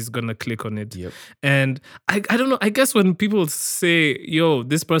 nobody's gonna click on it. Yep. And I don't know, I guess when people say, yo,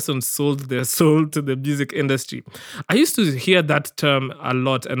 this person sold their soul to the music industry, I used to hear that term a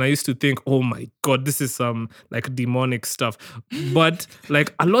lot and I used to think, oh my God, this is some like demonic stuff. But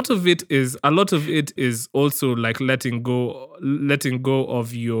like a lot of it is also like letting go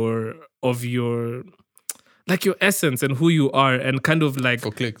of your like your essence and who you are, and kind of like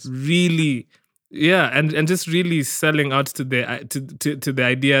For clicks. really and just really selling out to the to the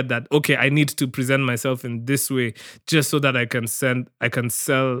idea that okay, I need to present myself in this way just so that I can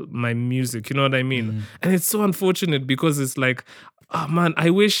sell my music, you know what I mean? And it's so unfortunate because it's like, oh man,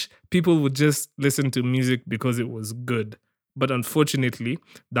 I wish people would just listen to music because it was good, but unfortunately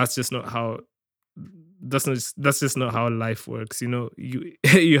that's just not how that's just not how life works, you know. You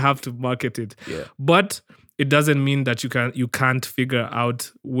you have to market it. Yeah. But it doesn't mean that you can't figure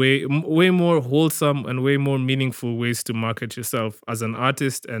out way more wholesome and way more meaningful ways to market yourself as an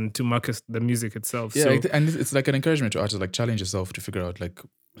artist and to market the music itself. Yeah, So and it's like an encouragement to artists, like challenge yourself to figure out like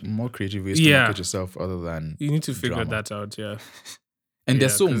more creative ways to Yeah. market yourself other than you need to figure drama. that out. Yeah. And Yeah,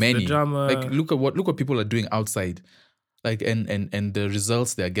 there's so 'cause the many. drama- Like look what people are doing outside. Like and the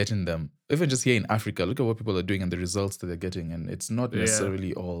results they're getting them. Even just here in Africa, look at what people are doing and the results that they're getting. And it's not Yeah.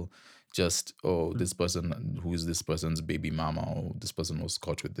 necessarily all just, oh, this person who is this person's baby mama, or this person was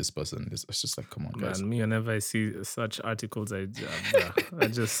caught with this person. It's just like, come on, guys. Man, me, whenever I see such articles, I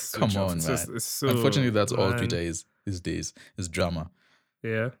just Come switch off. on, It's man. just- it's so, Unfortunately, that's all man. Twitter is these days. It's drama.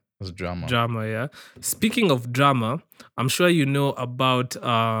 Yeah. It's drama. Drama, yeah. Speaking of drama, I'm sure you know about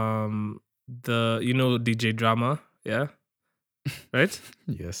DJ Drama, yeah? Right?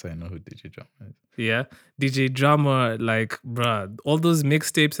 Yes, I know who DJ Drama is. Yeah. DJ Drama, like, bruh, all those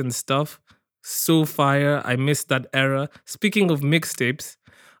mixtapes and stuff, so fire. I missed that era. Speaking of mixtapes,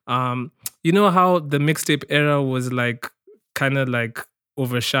 you know how the mixtape era was like kind of like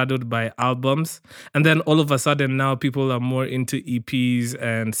overshadowed by albums, and then all of a sudden now people are more into EPs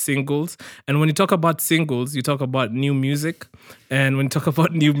and singles. And when you talk about singles, you talk about new music, and when you talk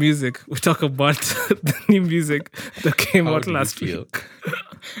about new music, we talk about the new music that came How out do you last feel? week.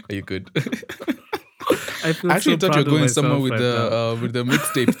 Are you good? I feel I actually so thought you were proud of going somewhere myself with right the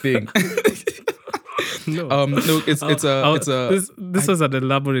mixtape thing. No. No, it's a this was an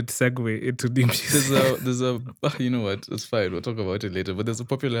elaborate segue into new music. there's a you know what, it's fine, we'll talk about it later, but there's a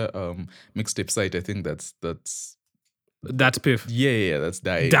popular mixtape site, I think that's That piff. yeah, that's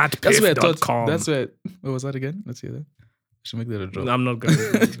dying. Datpiff.com. That's where I thought, that's where, what was that again? Let's hear that. I should make that a drop. I'm not gonna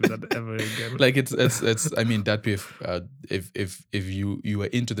do that ever again. Like it's I mean, Datpiff, if you are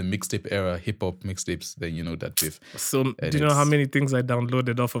into the mixtape era, hip hop mixtapes, then you know Datpiff. So and do you know how it's- many things I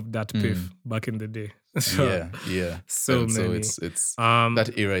downloaded off of that piff back in the day? So, Yeah. So And so many. it's Um,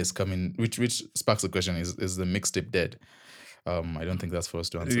 that era is coming, which sparks the question: is the mixtape dead? I don't think that's for us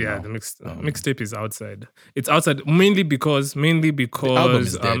to answer. yeah, now. the mixtape is outside. It's outside mainly because album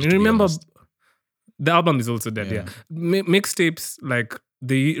is dead, you to be remember honest. the album is also dead. Yeah. Yeah, mixtapes, like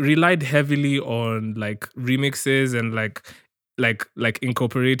they relied heavily on like remixes and like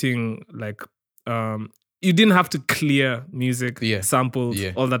incorporating like you didn't have to clear music, Yeah. samples,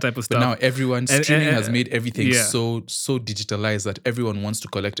 Yeah. all that type of But stuff. now everyone streaming has made everything yeah. so digitalized that everyone wants to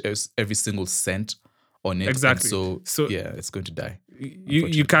collect every single cent on it. Exactly. And so yeah, it's going to die.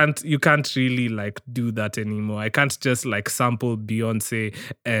 you can't really like do that anymore. I can't just like sample Beyonce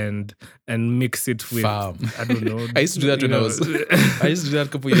and mix it with Fam. I don't know. I used to do that when I was I used to do that a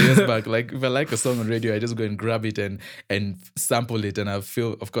couple of years back. Like if I like a song on radio, I just go and grab it and sample it, and I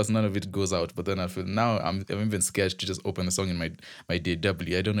feel, of course, none of it goes out. But then I feel now I'm even scared to just open a song in my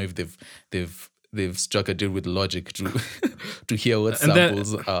DAW. I don't know if they've struck a deal with Logic to hear what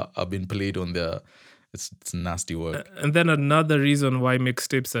samples are being played on their. It's nasty work. And then another reason why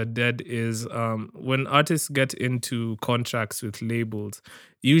mixtapes are dead is when artists get into contracts with labels,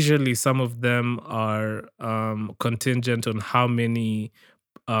 usually some of them are contingent on how many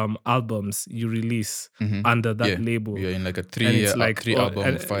albums you release under that label. You're in like a like,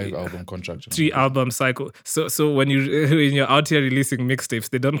 5-album contract. 3-album cycle. So when you're out here releasing mixtapes,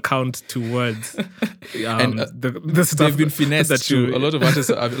 they don't count towards the stuff they've been finessed that too. A lot of artists,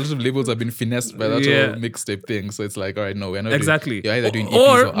 a lot of labels have been finessed by that whole mixtape thing. So it's like, all right, no, we're not exactly. You're either doing EPs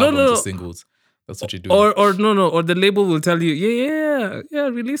or albums or singles. That's what you're doing. Or the label will tell you, yeah,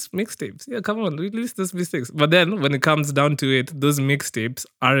 release mixtapes. Yeah, come on, release those mixtapes. But then when it comes down to it, those mixtapes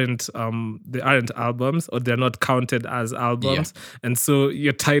aren't albums, or they're not counted as albums. Yeah. And so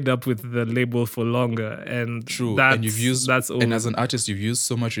you're tied up with the label for longer. And true. And and as an artist, you've used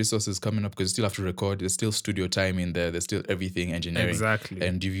so much resources coming up because you still have to record. There's still studio time in there. There's still everything, engineering. Exactly.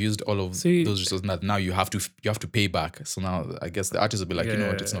 And you've used all of those resources. Now you have to pay back. So now I guess the artist will be like, you know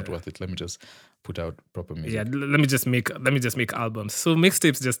what, it's not worth it. Let me just put out proper music. Yeah, let me just make albums. So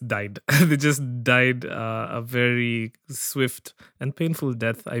mixtapes just died. They just died a very swift and painful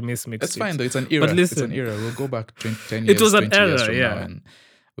death. I miss mixtapes. That's fine though. It's an era. But listen, it's an era. We'll go back 10 years. It was an era, from yeah. Now and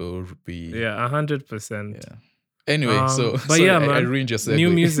we'll be 100%. Yeah. Anyway, but yeah, man, I ruined your segue. New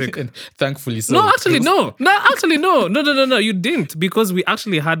music. And thankfully so. No, actually, no. You didn't, because we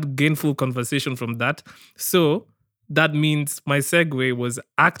actually had gainful conversation from that. So that means my segue was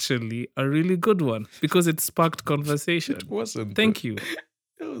actually a really good one because it sparked conversation. It wasn't. Thank you.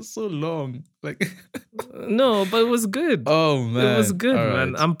 It was so long. Like no, but it was good. Oh man, it was good,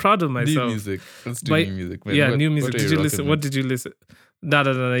 man. I'm proud of myself. New music. Let's do new music. Man. Yeah, new music. Did you listen? What did you listen?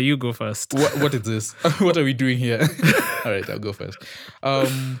 No. You go first. What is this? What are we doing here? All right, I'll go first.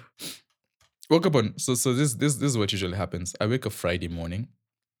 Woke up on. So this is what usually happens. I wake up Friday morning,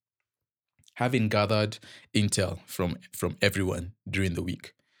 having gathered intel from everyone during the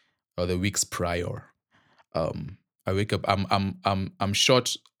week or the weeks prior. I wake up. I'm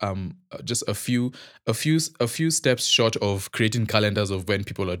short. Just a few steps short of creating calendars of when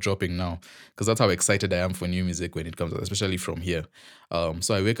people are dropping now, because that's how excited I am for new music when it comes out, especially from here.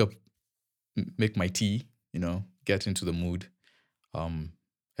 So I wake up, make my tea, get into the mood,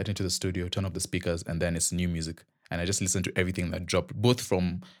 head into the studio, turn up the speakers, and then it's new music, and I just listen to everything that dropped, both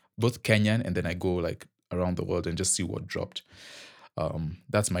Kenyan, and then I go like around the world and just see what dropped.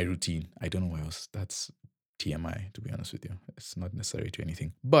 That's my routine. I don't know what else. That's TMI, to be honest with you. It's not necessary to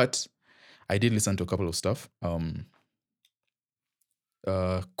anything. But I did listen to a couple of stuff.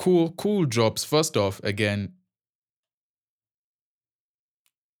 Cool drops. First off, again,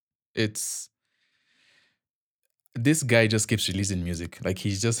 it's this guy just keeps releasing music. Like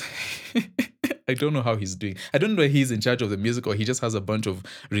he's just I don't know how he's doing. I don't know if he's in charge of the music or he just has a bunch of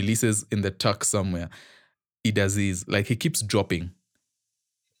releases in the tuck somewhere. Idaziz, like he keeps dropping.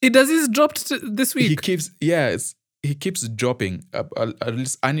 Idaziz dropped this week. He keeps dropping. At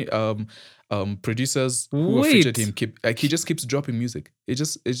least any producers who have featured him he just keeps dropping music.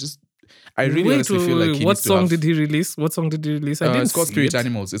 It's just. I really honestly feel like he what needs to song did he release? What song did he release? I didn't it's called see Spirit it.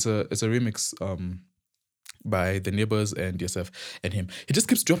 Animals. It's a remix by the Neighbors and yourself and him. He just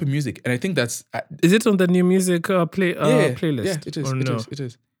keeps dropping music, and I think that's. Is it on the new music playlist? Yeah, it is. Or no? It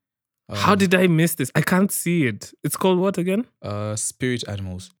is. How did I miss this? I can't see it. It's called what again? Spirit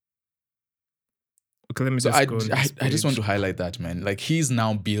Animals. Okay, let me just I just want to highlight that, man. Like he's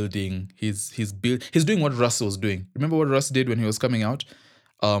now building. He's doing what Russ was doing. Remember what Russ did when he was coming out?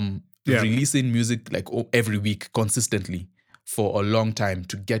 Releasing music like every week consistently for a long time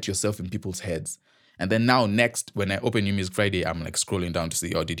to get yourself in people's heads. And then now next, when I open New Music Friday, I'm like scrolling down to see,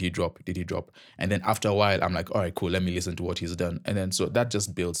 did he drop? And then after a while, I'm like, all right, cool, let me listen to what he's done. And then so that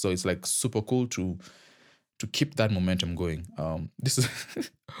just builds. So it's like super cool to keep that momentum going. This is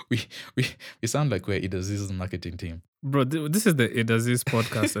we sound like we're Idaziz's marketing team. Bro, this is the Idaziz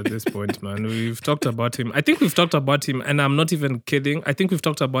podcast at this point, man. We've talked about him. I think we've talked about him, and I'm not even kidding. I think we've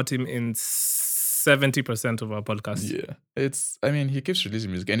talked about him in 70% of our podcast. Yeah, I mean, he keeps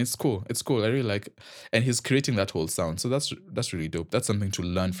releasing music, and it's cool. It's cool. I really like, and he's creating that whole sound. So that's really dope. That's something to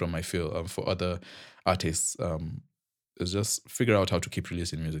learn from. I feel for other artists. Is just figure out how to keep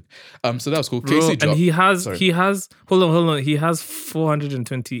releasing music. So that was cool. Bro, Casey and dropped. he has Sorry. hold on. He has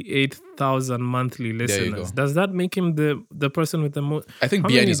 428,000 monthly There you listeners. go. Does that make him the person with the most? I think How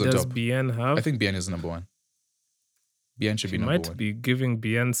BN many is on does top. BN have? I think BN is number one. BN should He be number might one. be giving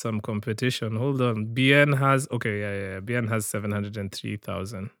BN some competition. Hold on. BN has BN has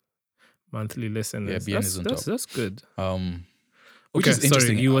 703,000 monthly listeners. BN is on top. That's good. Which Okay, is interesting.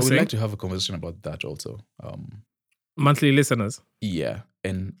 sorry, you were I would saying? like to have a conversation about that also. Monthly listeners. Yeah,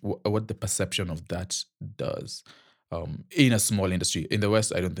 and what the perception of that does in a small industry. In the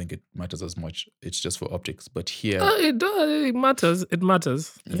West, I don't think it matters as much. It's just for optics. But here, It does. It matters. It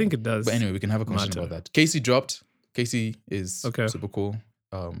matters. I think it does. but anyway, we can have a conversation matter. about that. Casey dropped. Casey is Okay. super cool.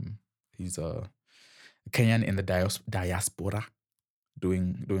 He's a Kenyan in the diaspora,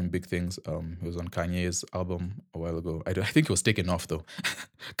 doing big things. He was on Kanye's album a while ago. I think he was taken off though.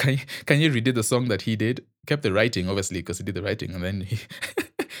 Kanye redid the song that he did, kept the writing obviously because he did the writing, and then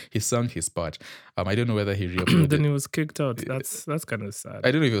he sung his part. I don't know whether he re-uploaded. Then he was kicked out. That's kind of sad.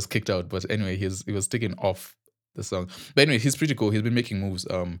 I don't know if he was kicked out, but anyway, he was taken off the song. But anyway, he's pretty cool. He's been making moves.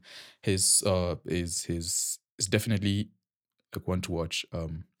 His is definitely like one to watch.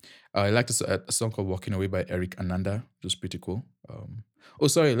 I like a song called "Walking Away" by Eric Ananda, which is pretty cool.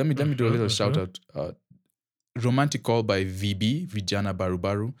 Sorry, let me do a little shout out. Romantic Call by Vijana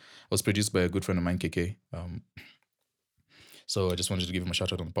Barubaru was produced by a good friend of mine, KK. So I just wanted to give him a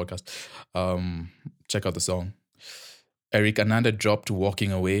shout out on the podcast. Check out the song. Eric Ananda dropped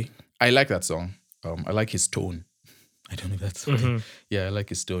 "Walking Away." I like that song. I like his tone. I don't know if that's yeah, I like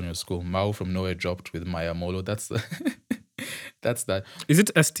his tone. It was cool. Mao from Nowhere dropped with Maya Molo. That's that. Is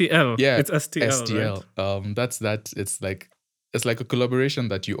it STL? Yeah, It's STL. STL. Right? That's that. It's like a collaboration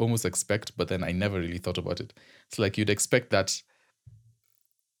that you almost expect, but then I never really thought about it. It's like you'd expect that.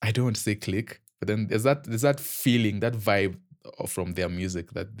 I don't want to say click, but then there's that feeling, that vibe from their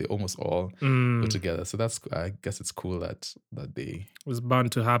music that they almost all go together. So I guess it's cool that they It was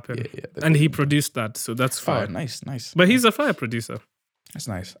bound to happen. Yeah, and he produced that, so that's fine. Oh, nice. But he's a fire producer. That's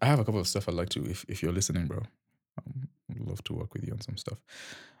nice. I have a couple of stuff I'd like to, if you're listening, bro. I'd love to work with you on some stuff.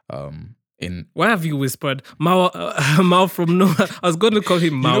 Why have you whispered Mao? Mao from nowhere. I was going to call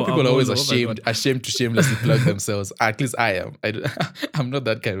him Mao. You know, people are always Amolo. ashamed to shamelessly plug themselves. At least I am. I'm not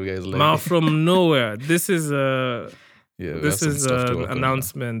that kind of guy. Like, Mao from nowhere. This is this is an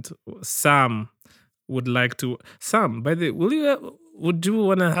announcement. Sam would like to. Sam, by the way, would you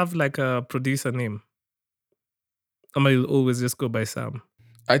want to have like a producer name? Or will always just go by Sam?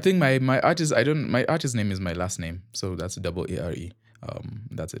 I think my artist name is my last name, so that's ARE.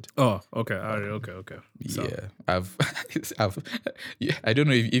 That's it. Oh, okay. Okay. So. Yeah, I've yeah. I don't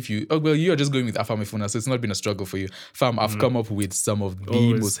know if you. Oh well, you are just going with Afamifuna, so it's not been a struggle for you, fam. I've come up with some of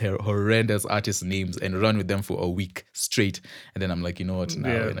the most horrendous artist names and run with them for a week straight, and then I'm like, you know what? Nah,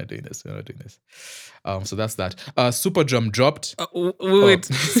 we're not doing this. So that's that. Super Drum dropped. Wait.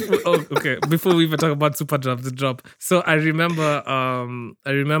 Okay. Before we even talk about Super Drum, the drop. So I remember.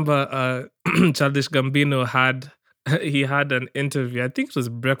 Childish Gambino had an interview. I think it was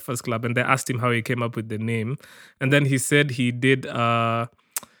Breakfast Club, and they asked him how he came up with the name, and then he said he did a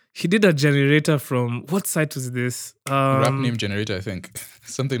generator from what site was this? Rap name generator, I think,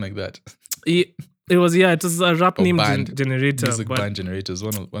 something like that. It was a rap name generator, music band generators,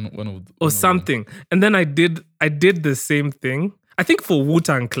 something. And then I did the same thing. I think for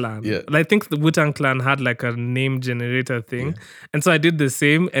Wu-Tang Clan. Yeah. I think the Wu-Tang Clan had like a name generator thing, and so I did the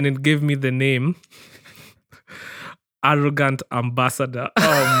same, and it gave me the name Arrogant Ambassador.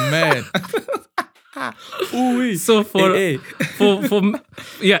 Oh man. Ooh, so for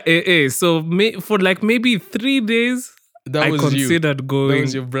for like maybe 3 days I considered going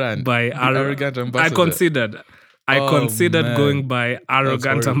your brand by Arrogant Ambassador. I considered going by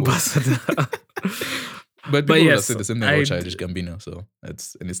Arrogant Ambassador. But people will say the same thing about Childish Gambino, so it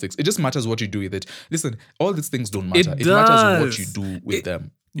sticks. It just matters what you do with it. Listen, all these things don't matter. It matters what you do with them.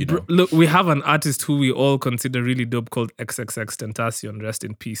 You know? Look, we have an artist who we all consider really dope called XXXTentacion, rest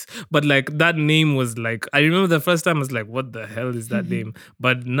in peace. But like that name was like, I remember the first time I was like, what the hell is that name?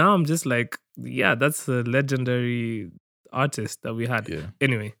 But now I'm just like, yeah, that's a legendary artist that we had. Yeah.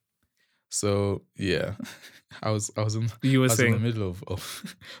 Anyway. So yeah, I was in the middle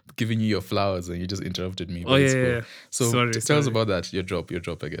of giving you your flowers and you just interrupted me. Oh yeah. So tell us about that. Your drop,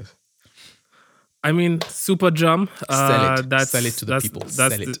 I guess. I mean, Super Drum. Sell it to the people.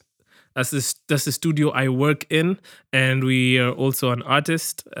 Sell it. That's the studio I work in, and we are also an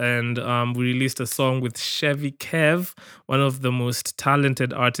artist. And we released a song with Chevy Kev, one of the most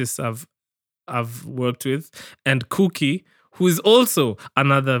talented artists I've worked with, and Cookie, who is also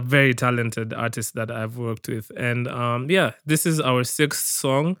another very talented artist that I've worked with. And yeah, this is our sixth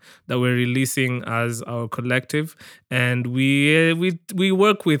song that we're releasing as our collective, and we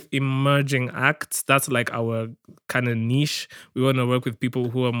work with emerging acts. That's like our kind of niche. We want to work with people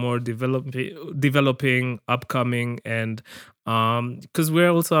who are more developing, upcoming, and because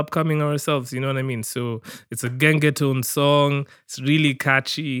we're also upcoming ourselves, you know what I mean? So it's a gengetone song. It's really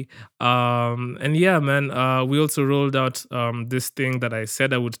catchy. And yeah, man, we also rolled out this thing that I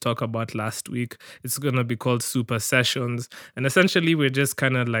said I would talk about last week. It's gonna be called Super Sessions, and essentially we're just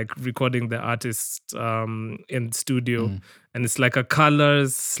kind of like recording the artist in studio, and it's like a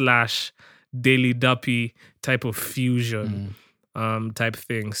colors slash Daily Duppy type of fusion type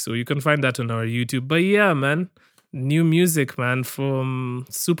thing. So you can find that on our YouTube. But yeah, man, new music, man, from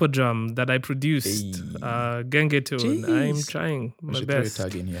Super Drum that I produced. Hey. Gengetone. I'm Jeez. trying I my should throw a best.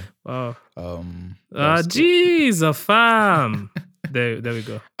 tag in here. Wow. That's cool. Jeez, a fam. There we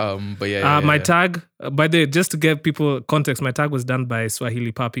go. But yeah, My yeah. tag, by the way, just to give people context, my tag was done by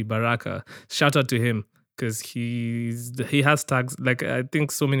Swahili Papi Baraka. Shout out to him because he has tags. Like I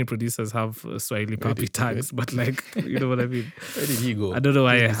think so many producers have Swahili Papi tags, but like you know what I mean. Where did he go? I don't know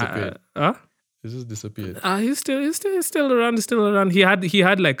why. Just disappeared. Huh? He just disappeared. He's still around. He's still around. He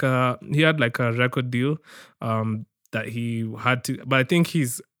had like a record deal, that he had to, but I think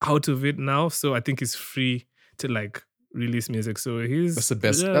he's out of it now. So I think he's free to like release music. So he's That's the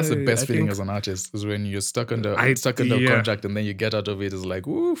best. yeah, That's the best I feeling think as an artist is when you're stuck under I- yeah. contract and then you get out of it. It's like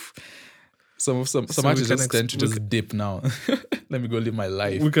woof. Some So we artists can just tend to just dip now. Let me go live my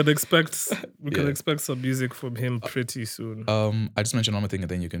life. we can expect Yeah. some music from him pretty soon. I just mentioned one more thing and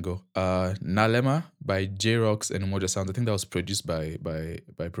then you can go. Nalema by J-Rox and Umoja Sounds. I think that was produced by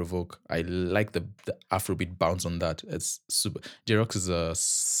Provoke. I like the Afrobeat bounce on that. It's super. J-Rox is a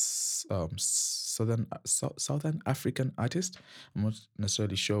Southern African artist. I'm not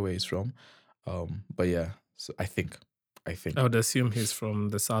necessarily sure where he's from. But yeah, so I think. I would assume he's from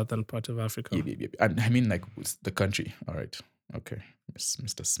the southern part of Africa. Yep. I mean, like the country. All right. Okay,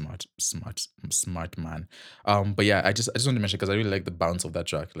 Mr. Smart man. But yeah, I just want to mention because I really like the bounce of that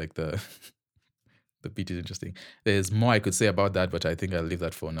track. Like the beat is interesting. There's more I could say about that, but I think I'll leave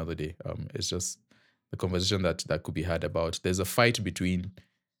that for another day. It's just the conversation that could be had about. There's a fight within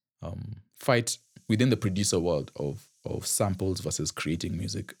the producer world of samples versus creating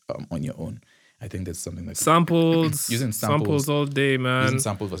music on your own. I think that's something like Samples, using samples all day, man. using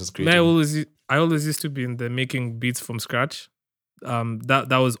samples versus creating. I always used to be in the making beats from scratch. That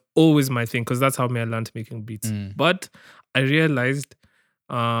was always my thing because that's how I learned making beats. But I realized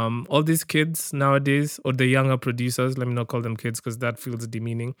all these kids nowadays, or the younger producers, let me not call them kids because that feels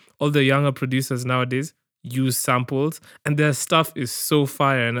demeaning. All the younger producers nowadays use samples and their stuff is so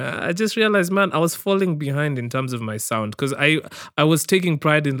fire. And I just realized, man, I was falling behind in terms of my sound because I was taking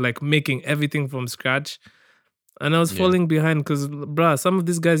pride in like making everything from scratch. And I was falling behind because, bruh, some of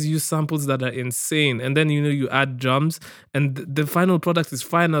these guys use samples that are insane. And then, you add drums and the final product is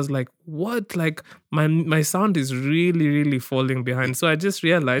fine. I was like, what? Like, my sound is really, really falling behind. So I just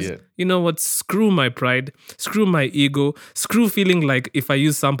realized, you know what? Screw my pride. Screw my ego. Screw feeling like if I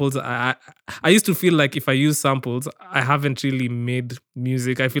use samples, I used to feel like if I use samples, I haven't really made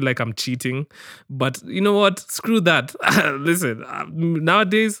music. I feel like I'm cheating. But you know what? Screw that. Listen,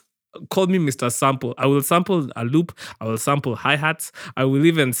 nowadays, call me Mr. Sample. I will sample a loop. I will sample hi-hats. I will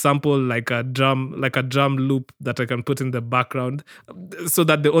even sample like a drum loop that I can put in the background so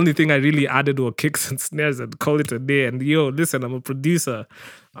that the only thing I really added were kicks and snares and call it a day. And listen, I'm a producer.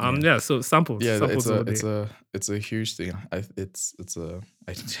 So samples. Yeah, samples it's a huge thing. I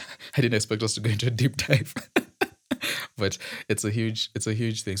didn't expect us to go into a deep dive. But it's a huge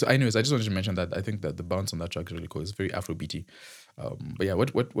thing. So anyways, I just wanted to mention that I think that the bounce on that track is really cool. It's very Afrobeaty. But yeah,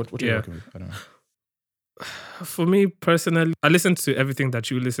 what are you working with? I don't know. For me personally, I listened to everything that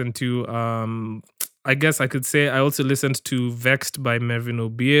you listen to. I guess I could say I also listened to Vexed by Mervin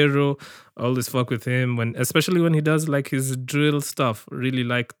Obiero. I always fuck with him especially when he does like his drill stuff. Really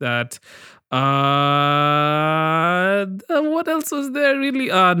like that. What else was there really?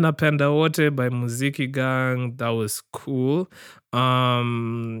 Napenda Wote by Muziki Gang. That was cool.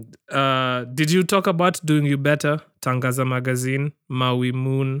 Did you talk about Doing You Better? Tangaza Magazine, Maui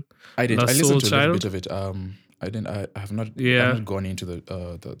Moon. I did. La I listened Soul to a Child? little bit of it. I didn't. I have not. I Yeah. have not gone into the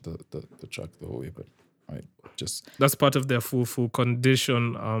track the whole way, but I just. That's part of their full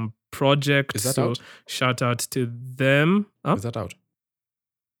condition project. Is that so out? shout out to them. Huh? Is that out?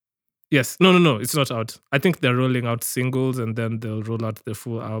 Yes. No. It's not out. I think they're rolling out singles and then they'll roll out the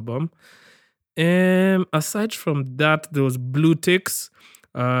full album. Aside from that, there was Blue Ticks,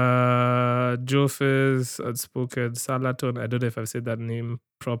 Jofes, Unspoken, Salaton. I don't know if I've said that name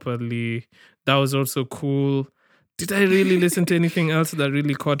properly. That was also cool. Did I really listen to anything else that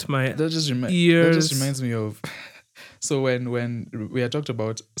really caught my That just ears? reminds me of. So when we had talked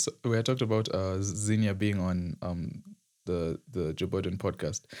about Zinnia being on the Joe Budden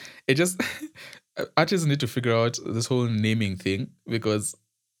podcast, it just artists need to figure out this whole naming thing, because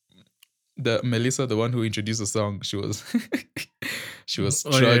the Melissa, the one who introduced the song, she was she was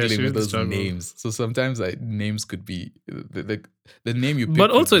struggling with those names. So sometimes names could be the name you pick. But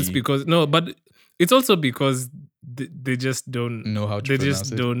also it's because it's also because they just don't know how to they pronounce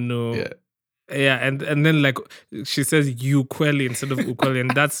just it. don't know. Yeah, and then like she says ukulele instead of ukulele,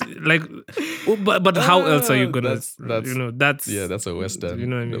 and that's like, but how else are you gonna? That's that's a Western. You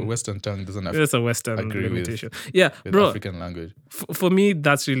know what I mean? The Western tongue doesn't have. That's a Western limitation. With bro. African language. For me,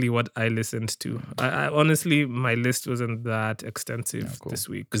 that's really what I listened to. I honestly, my list wasn't that extensive this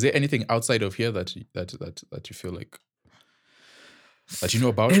week. Is there anything outside of here that you feel like? That you know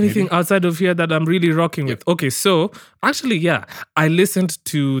about? Anything outside of here that I'm really rocking with? Okay, so actually, yeah, I listened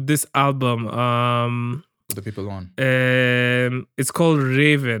to this album. What the people on? It's called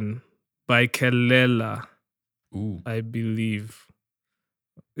Raven by Kelela. Ooh. I believe.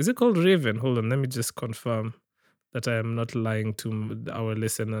 Is it called Raven? Hold on, let me just confirm that I am not lying to our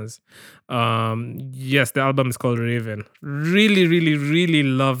listeners. Yes, the album is called Raven. Really, really, really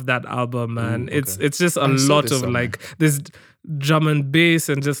love that album, man. Ooh, okay. It's just a lot of like this drum and bass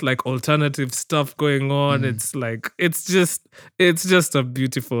and just like alternative stuff going on. It's like it's just a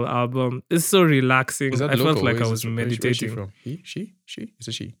beautiful album. It's so relaxing. I felt like I was meditating. Where is she from? She? Is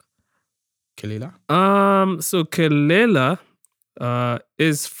it she? Kelela? So Kelela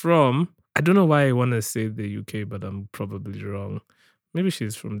is from, I don't know why I want to say the UK, but I'm probably wrong. Maybe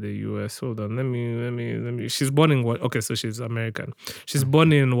she's from the US. Hold on. Let me. She's born in so she's American. She's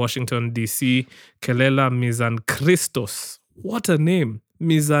born in Washington, D.C. Kelela Mizan-Christos. What a name.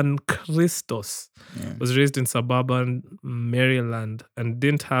 Mizan-Christos. Yeah. Was raised in suburban Maryland and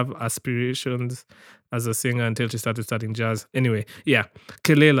didn't have aspirations as a singer until she started studying jazz. Anyway, yeah.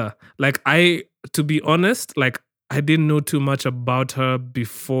 Kelela. Like, to be honest, like, I didn't know too much about her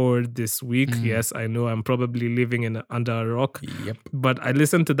before this week. Yes, I know I'm probably living under a rock. Yep. But I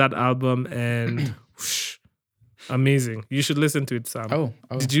listened to that album and whoosh, amazing. You should listen to it, Sam. Oh.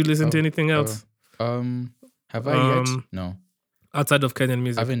 Did you listen to anything else? Have I yet? No. Outside of Kenyan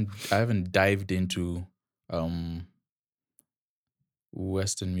music. I haven't dived into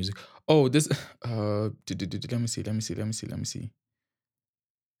Western music. Oh, this let me see.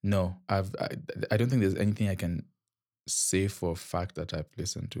 No, I don't think there's anything I can say for a fact that I've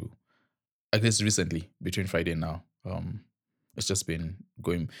listened to, I guess recently, between Friday and now. It's just been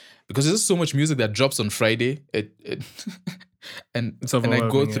going, because there's so much music that drops on Friday. And I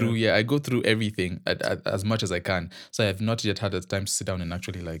go through, I go through everything as much as I can. So I have not yet had the time to sit down and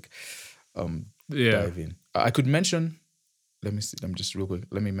actually dive in. I could mention, let me just real quick.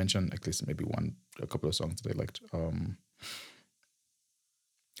 Let me mention at least maybe a couple of songs that I liked.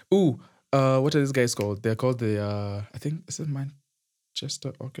 What are these guys called? They're called the I think, is it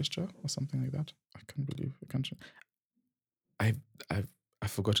Manchester Orchestra or something like that? I can't.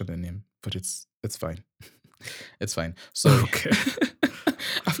 I've forgotten their name, but it's fine. It's fine. So okay.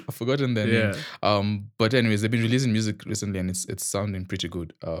 I've forgotten their name. But anyways, they've been releasing music recently, and it's sounding pretty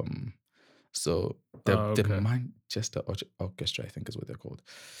good. So the Manchester Orchestra, I think, is what they're called.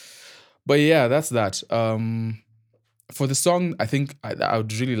 But yeah, that's that. For the song, I think I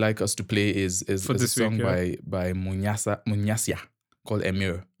would really like us to play is a song by Munyasia called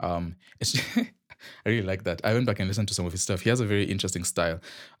Emir. I really like that. I went back and listened to some of his stuff. He has a very interesting style.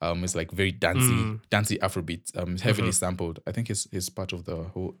 It's like very dancey Afrobeat, heavily sampled. I think he's part of the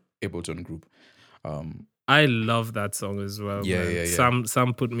whole Ableton group. I love that song as well. Yeah.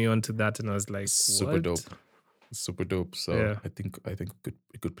 Sam put me onto that, and I was like, super dope. So I think we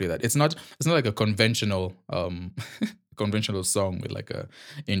could play that. It's not like a conventional song with like a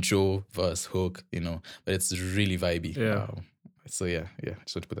intro, verse, hook, but it's really vibey. Yeah. So yeah,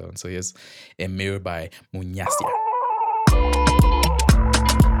 just want to put that on. So here's Emir by Munyasia.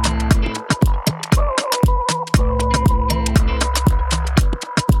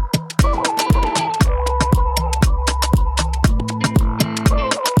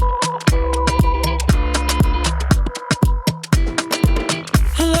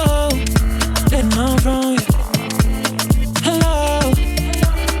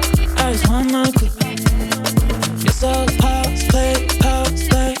 Play,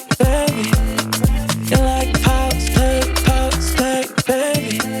 baby.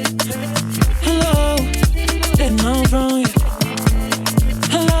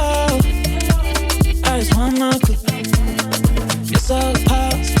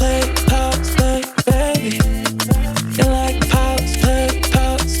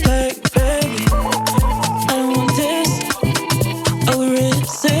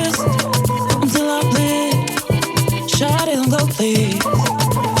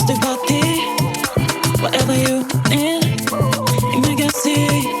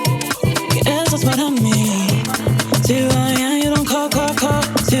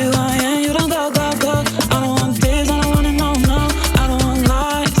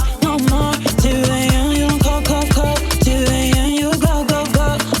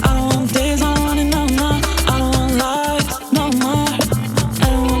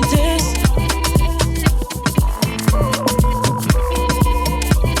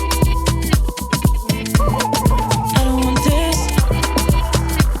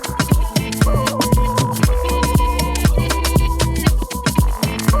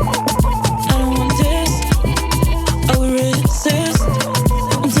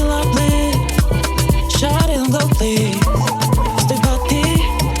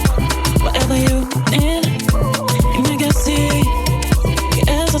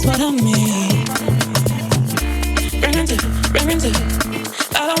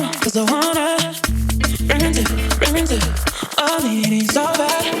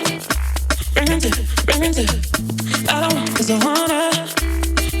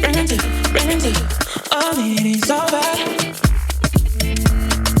 want it. I need it so bad.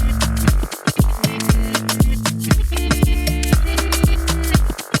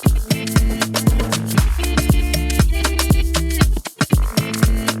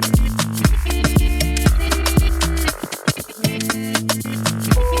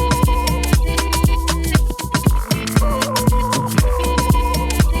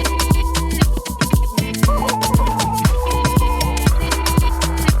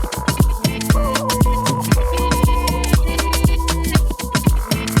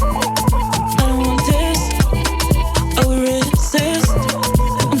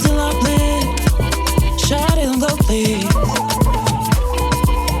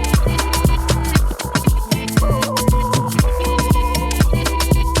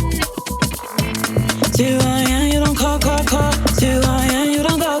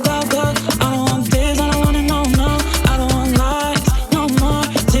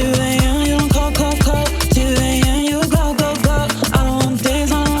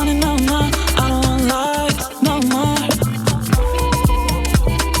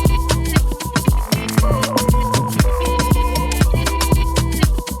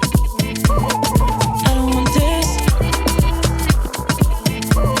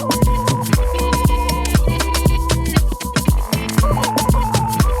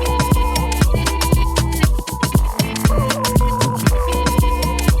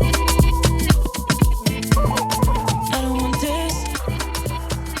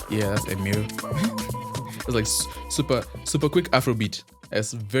 Super quick Afrobeat.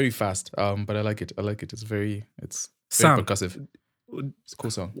 It's very fast. But I like it. It's very Sam, percussive. It's a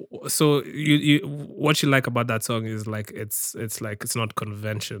cool song. So you what you like about that song is like it's like it's not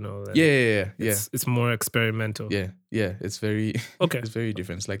conventional. Yeah. It's more experimental. Yeah. It's very Okay. It's very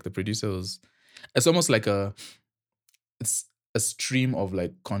different. It's like the producer it's almost like it's a stream of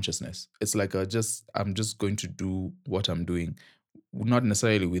like consciousness. It's like I'm just going to do what I'm doing, not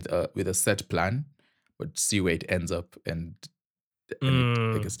necessarily with a set plan, but see where it ends up, and it,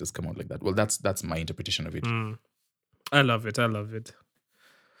 I guess just come out like that. Well, that's my interpretation of it. I love it.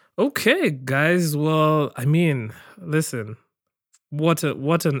 Okay, guys. Well, I mean, listen, what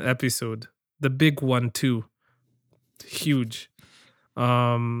an episode. The big one too. Huge.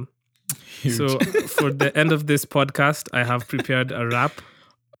 Huge. So for the end of this podcast, I have prepared a rap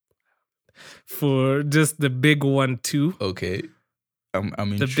for just the big one too. Okay. I'm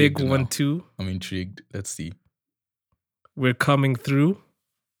intrigued. The big one too. I'm intrigued. Let's see. We're coming through.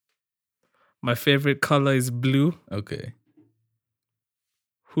 My favorite color is blue. Okay.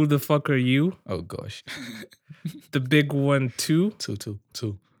 Who the fuck are you? Oh gosh. The big one too. Two.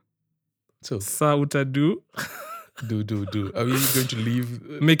 Sa utadu. Do. Are we going to leave?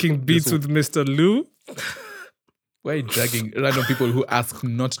 Making beats with Mr. Lou. Why are you dragging random people who ask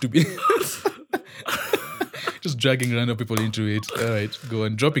not to be? Just dragging random people into it. All right, go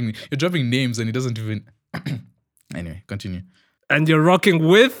on. You're dropping names and it doesn't even. Anyway, continue. And you're rocking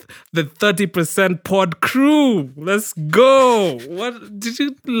with the 30% pod crew. Let's go. What did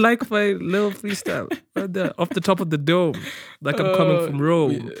you like my little freestyle right there off the top of the dome? Like I'm coming from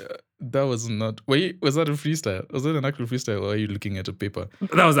Rome. That was not. Wait, was that a freestyle? Was that an actual freestyle, or are you looking at a paper?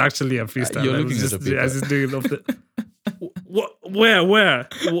 That was actually a freestyle. You're looking at a paper. I was just doing it off the. Where?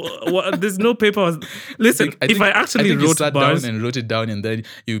 What? There's no paper. Listen, if I actually wrote you sat bars down and wrote it down, and then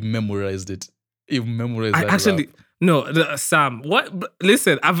you memorized it. You memorized that. Actually, rap. no, Sam. What?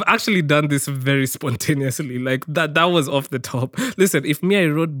 Listen, I've actually done this very spontaneously. Like that was off the top. Listen, if I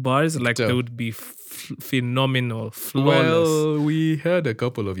wrote bars, like they would be phenomenal, flawless. Well, we heard a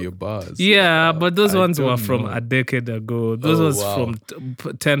couple of your bars. Yeah, but those ones were don't from know. a decade ago. Those Oh, was wow.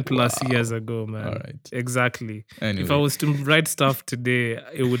 from 10 plus years ago, man. All right. Exactly. Anyway. If I was to write stuff today,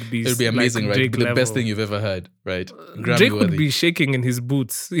 it would be It'd be amazing, like right? Drake The best level. thing you've ever heard, right? Drake would Grammy-worthy. be shaking in his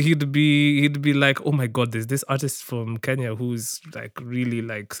boots. He'd be like, oh my god, there's this artist from Kenya who's like really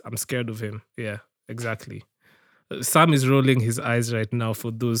like I'm scared of him. Yeah, exactly. Sam is rolling his eyes right now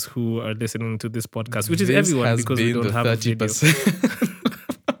for those who are listening to this podcast, which is This everyone has because we been don't the have a video.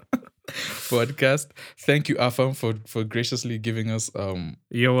 30% podcast. Thank you, Afam, for graciously giving us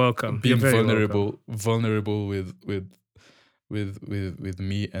You're welcome. being You're very welcome. vulnerable with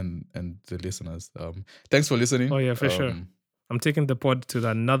me and the listeners. Thanks for listening. Oh yeah, for sure. I'm taking the pod to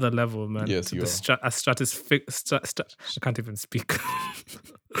another level, man. Yes, to you the are. I can't even speak.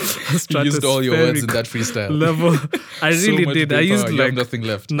 You used all your words in that freestyle. level. I So really much did. I brain used power. You have like nothing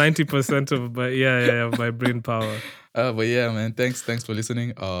left. 90% of my brain power. But yeah, man. Thanks for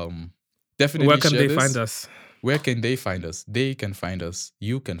listening. Definitely. Where can share they this. find us? Where can they find us? They can find us.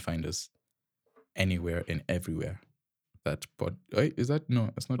 You can find us anywhere and everywhere. that pod. Wait, is that no?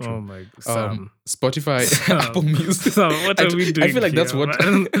 That's not true. Oh my Sam. Spotify, Sam. Apple Music. Sam, what are we doing? I feel like that's here, what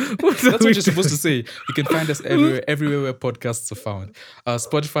man? that's what you're supposed to say. You can find us everywhere where podcasts are found.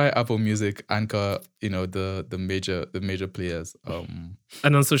 Spotify, Apple Music, Anchor. The major players.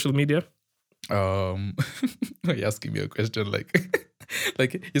 And on social media. You're asking me a question like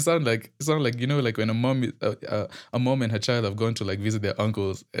like you sound like like when a mom and her child have gone to like visit their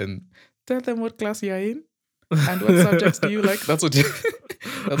uncles and tell them what class you are in and what subjects do you like. That's what you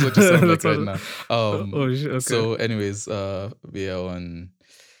sound like right now. Okay. So anyways, we are on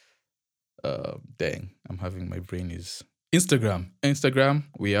dang, I'm having my brain is Instagram.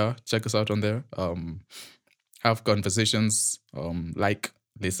 We are, check us out on there. Have conversations, like,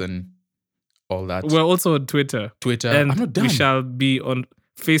 listen, all that. We're also on Twitter. I'm not done. We shall be on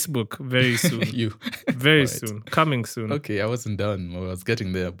Facebook very soon. Very Right. soon. Coming soon. Okay, I wasn't done. I was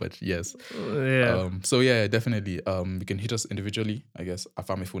getting there, but yes. Yeah. So yeah, definitely. You can hit us individually, I guess.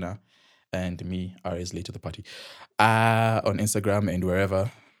 Afamefuna and me, RS late to the party. On Instagram and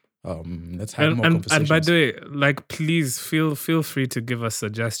wherever. Let's have more conversations. And by the way, like, please feel free to give us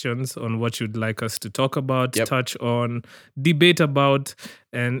suggestions on what you'd like us to talk about, Yep. touch on, debate about,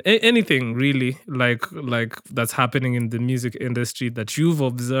 and anything really like that's happening in the music industry that you've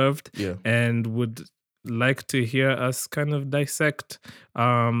observed Yeah. and would like to hear us kind of dissect.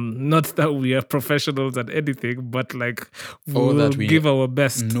 Not that we are professionals at anything, but like Or we'll that we give our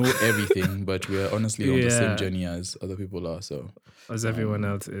best know everything, but we're honestly on the Yeah. same journey as other people are. So as everyone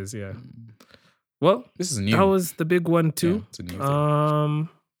else is. Yeah. Well, this is new. that was the big one too. Yeah, it's a new thing.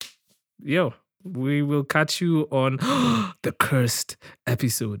 Yo, we will catch you on the cursed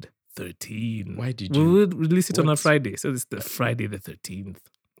episode 13. Why did we you- will release it on a what? Friday, so it's the Friday the 13th.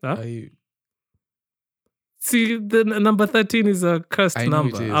 Huh? I See, the number 13 is a cursed know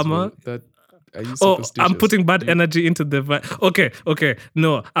number. it is. I'm a- but that are you Oh, superstitious? I'm putting bad You- energy into the Okay.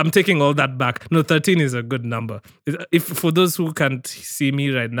 No, I'm taking all that back. No, 13 is a good number. If for those who can't see me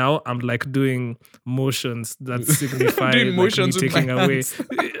right now, I'm like doing motions that signify Doing like, motions me with my taking away. hands.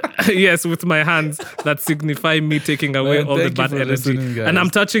 Yes, with my hands that signify me taking away Man, all the thank you bad for energy. listening, guys. And I'm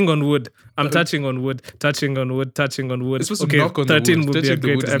touching on wood. Touching on wood. Touching on wood. It's supposed Okay, to knock on the 13 wood. would be Touching a the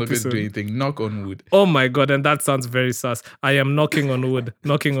great wood is not going to do episode. anything. Knock on wood. Oh my God, and that sounds very sus. I am knocking on wood.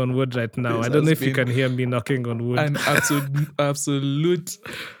 Knocking on wood right now. This I don't know has if you been can hear me knocking on wood. An absolute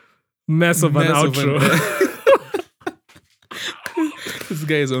Mess of an mess of outro. This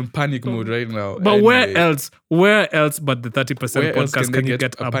guy is on panic mode right now. But where Anyway, else? Where else but the 30% Where else podcast can can they you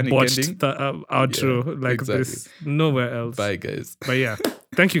get get a a panic botched ending? outro Yeah, like exactly. this? Nowhere else. Bye, guys. But yeah,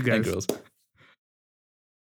 thank you Bye, guys. girls.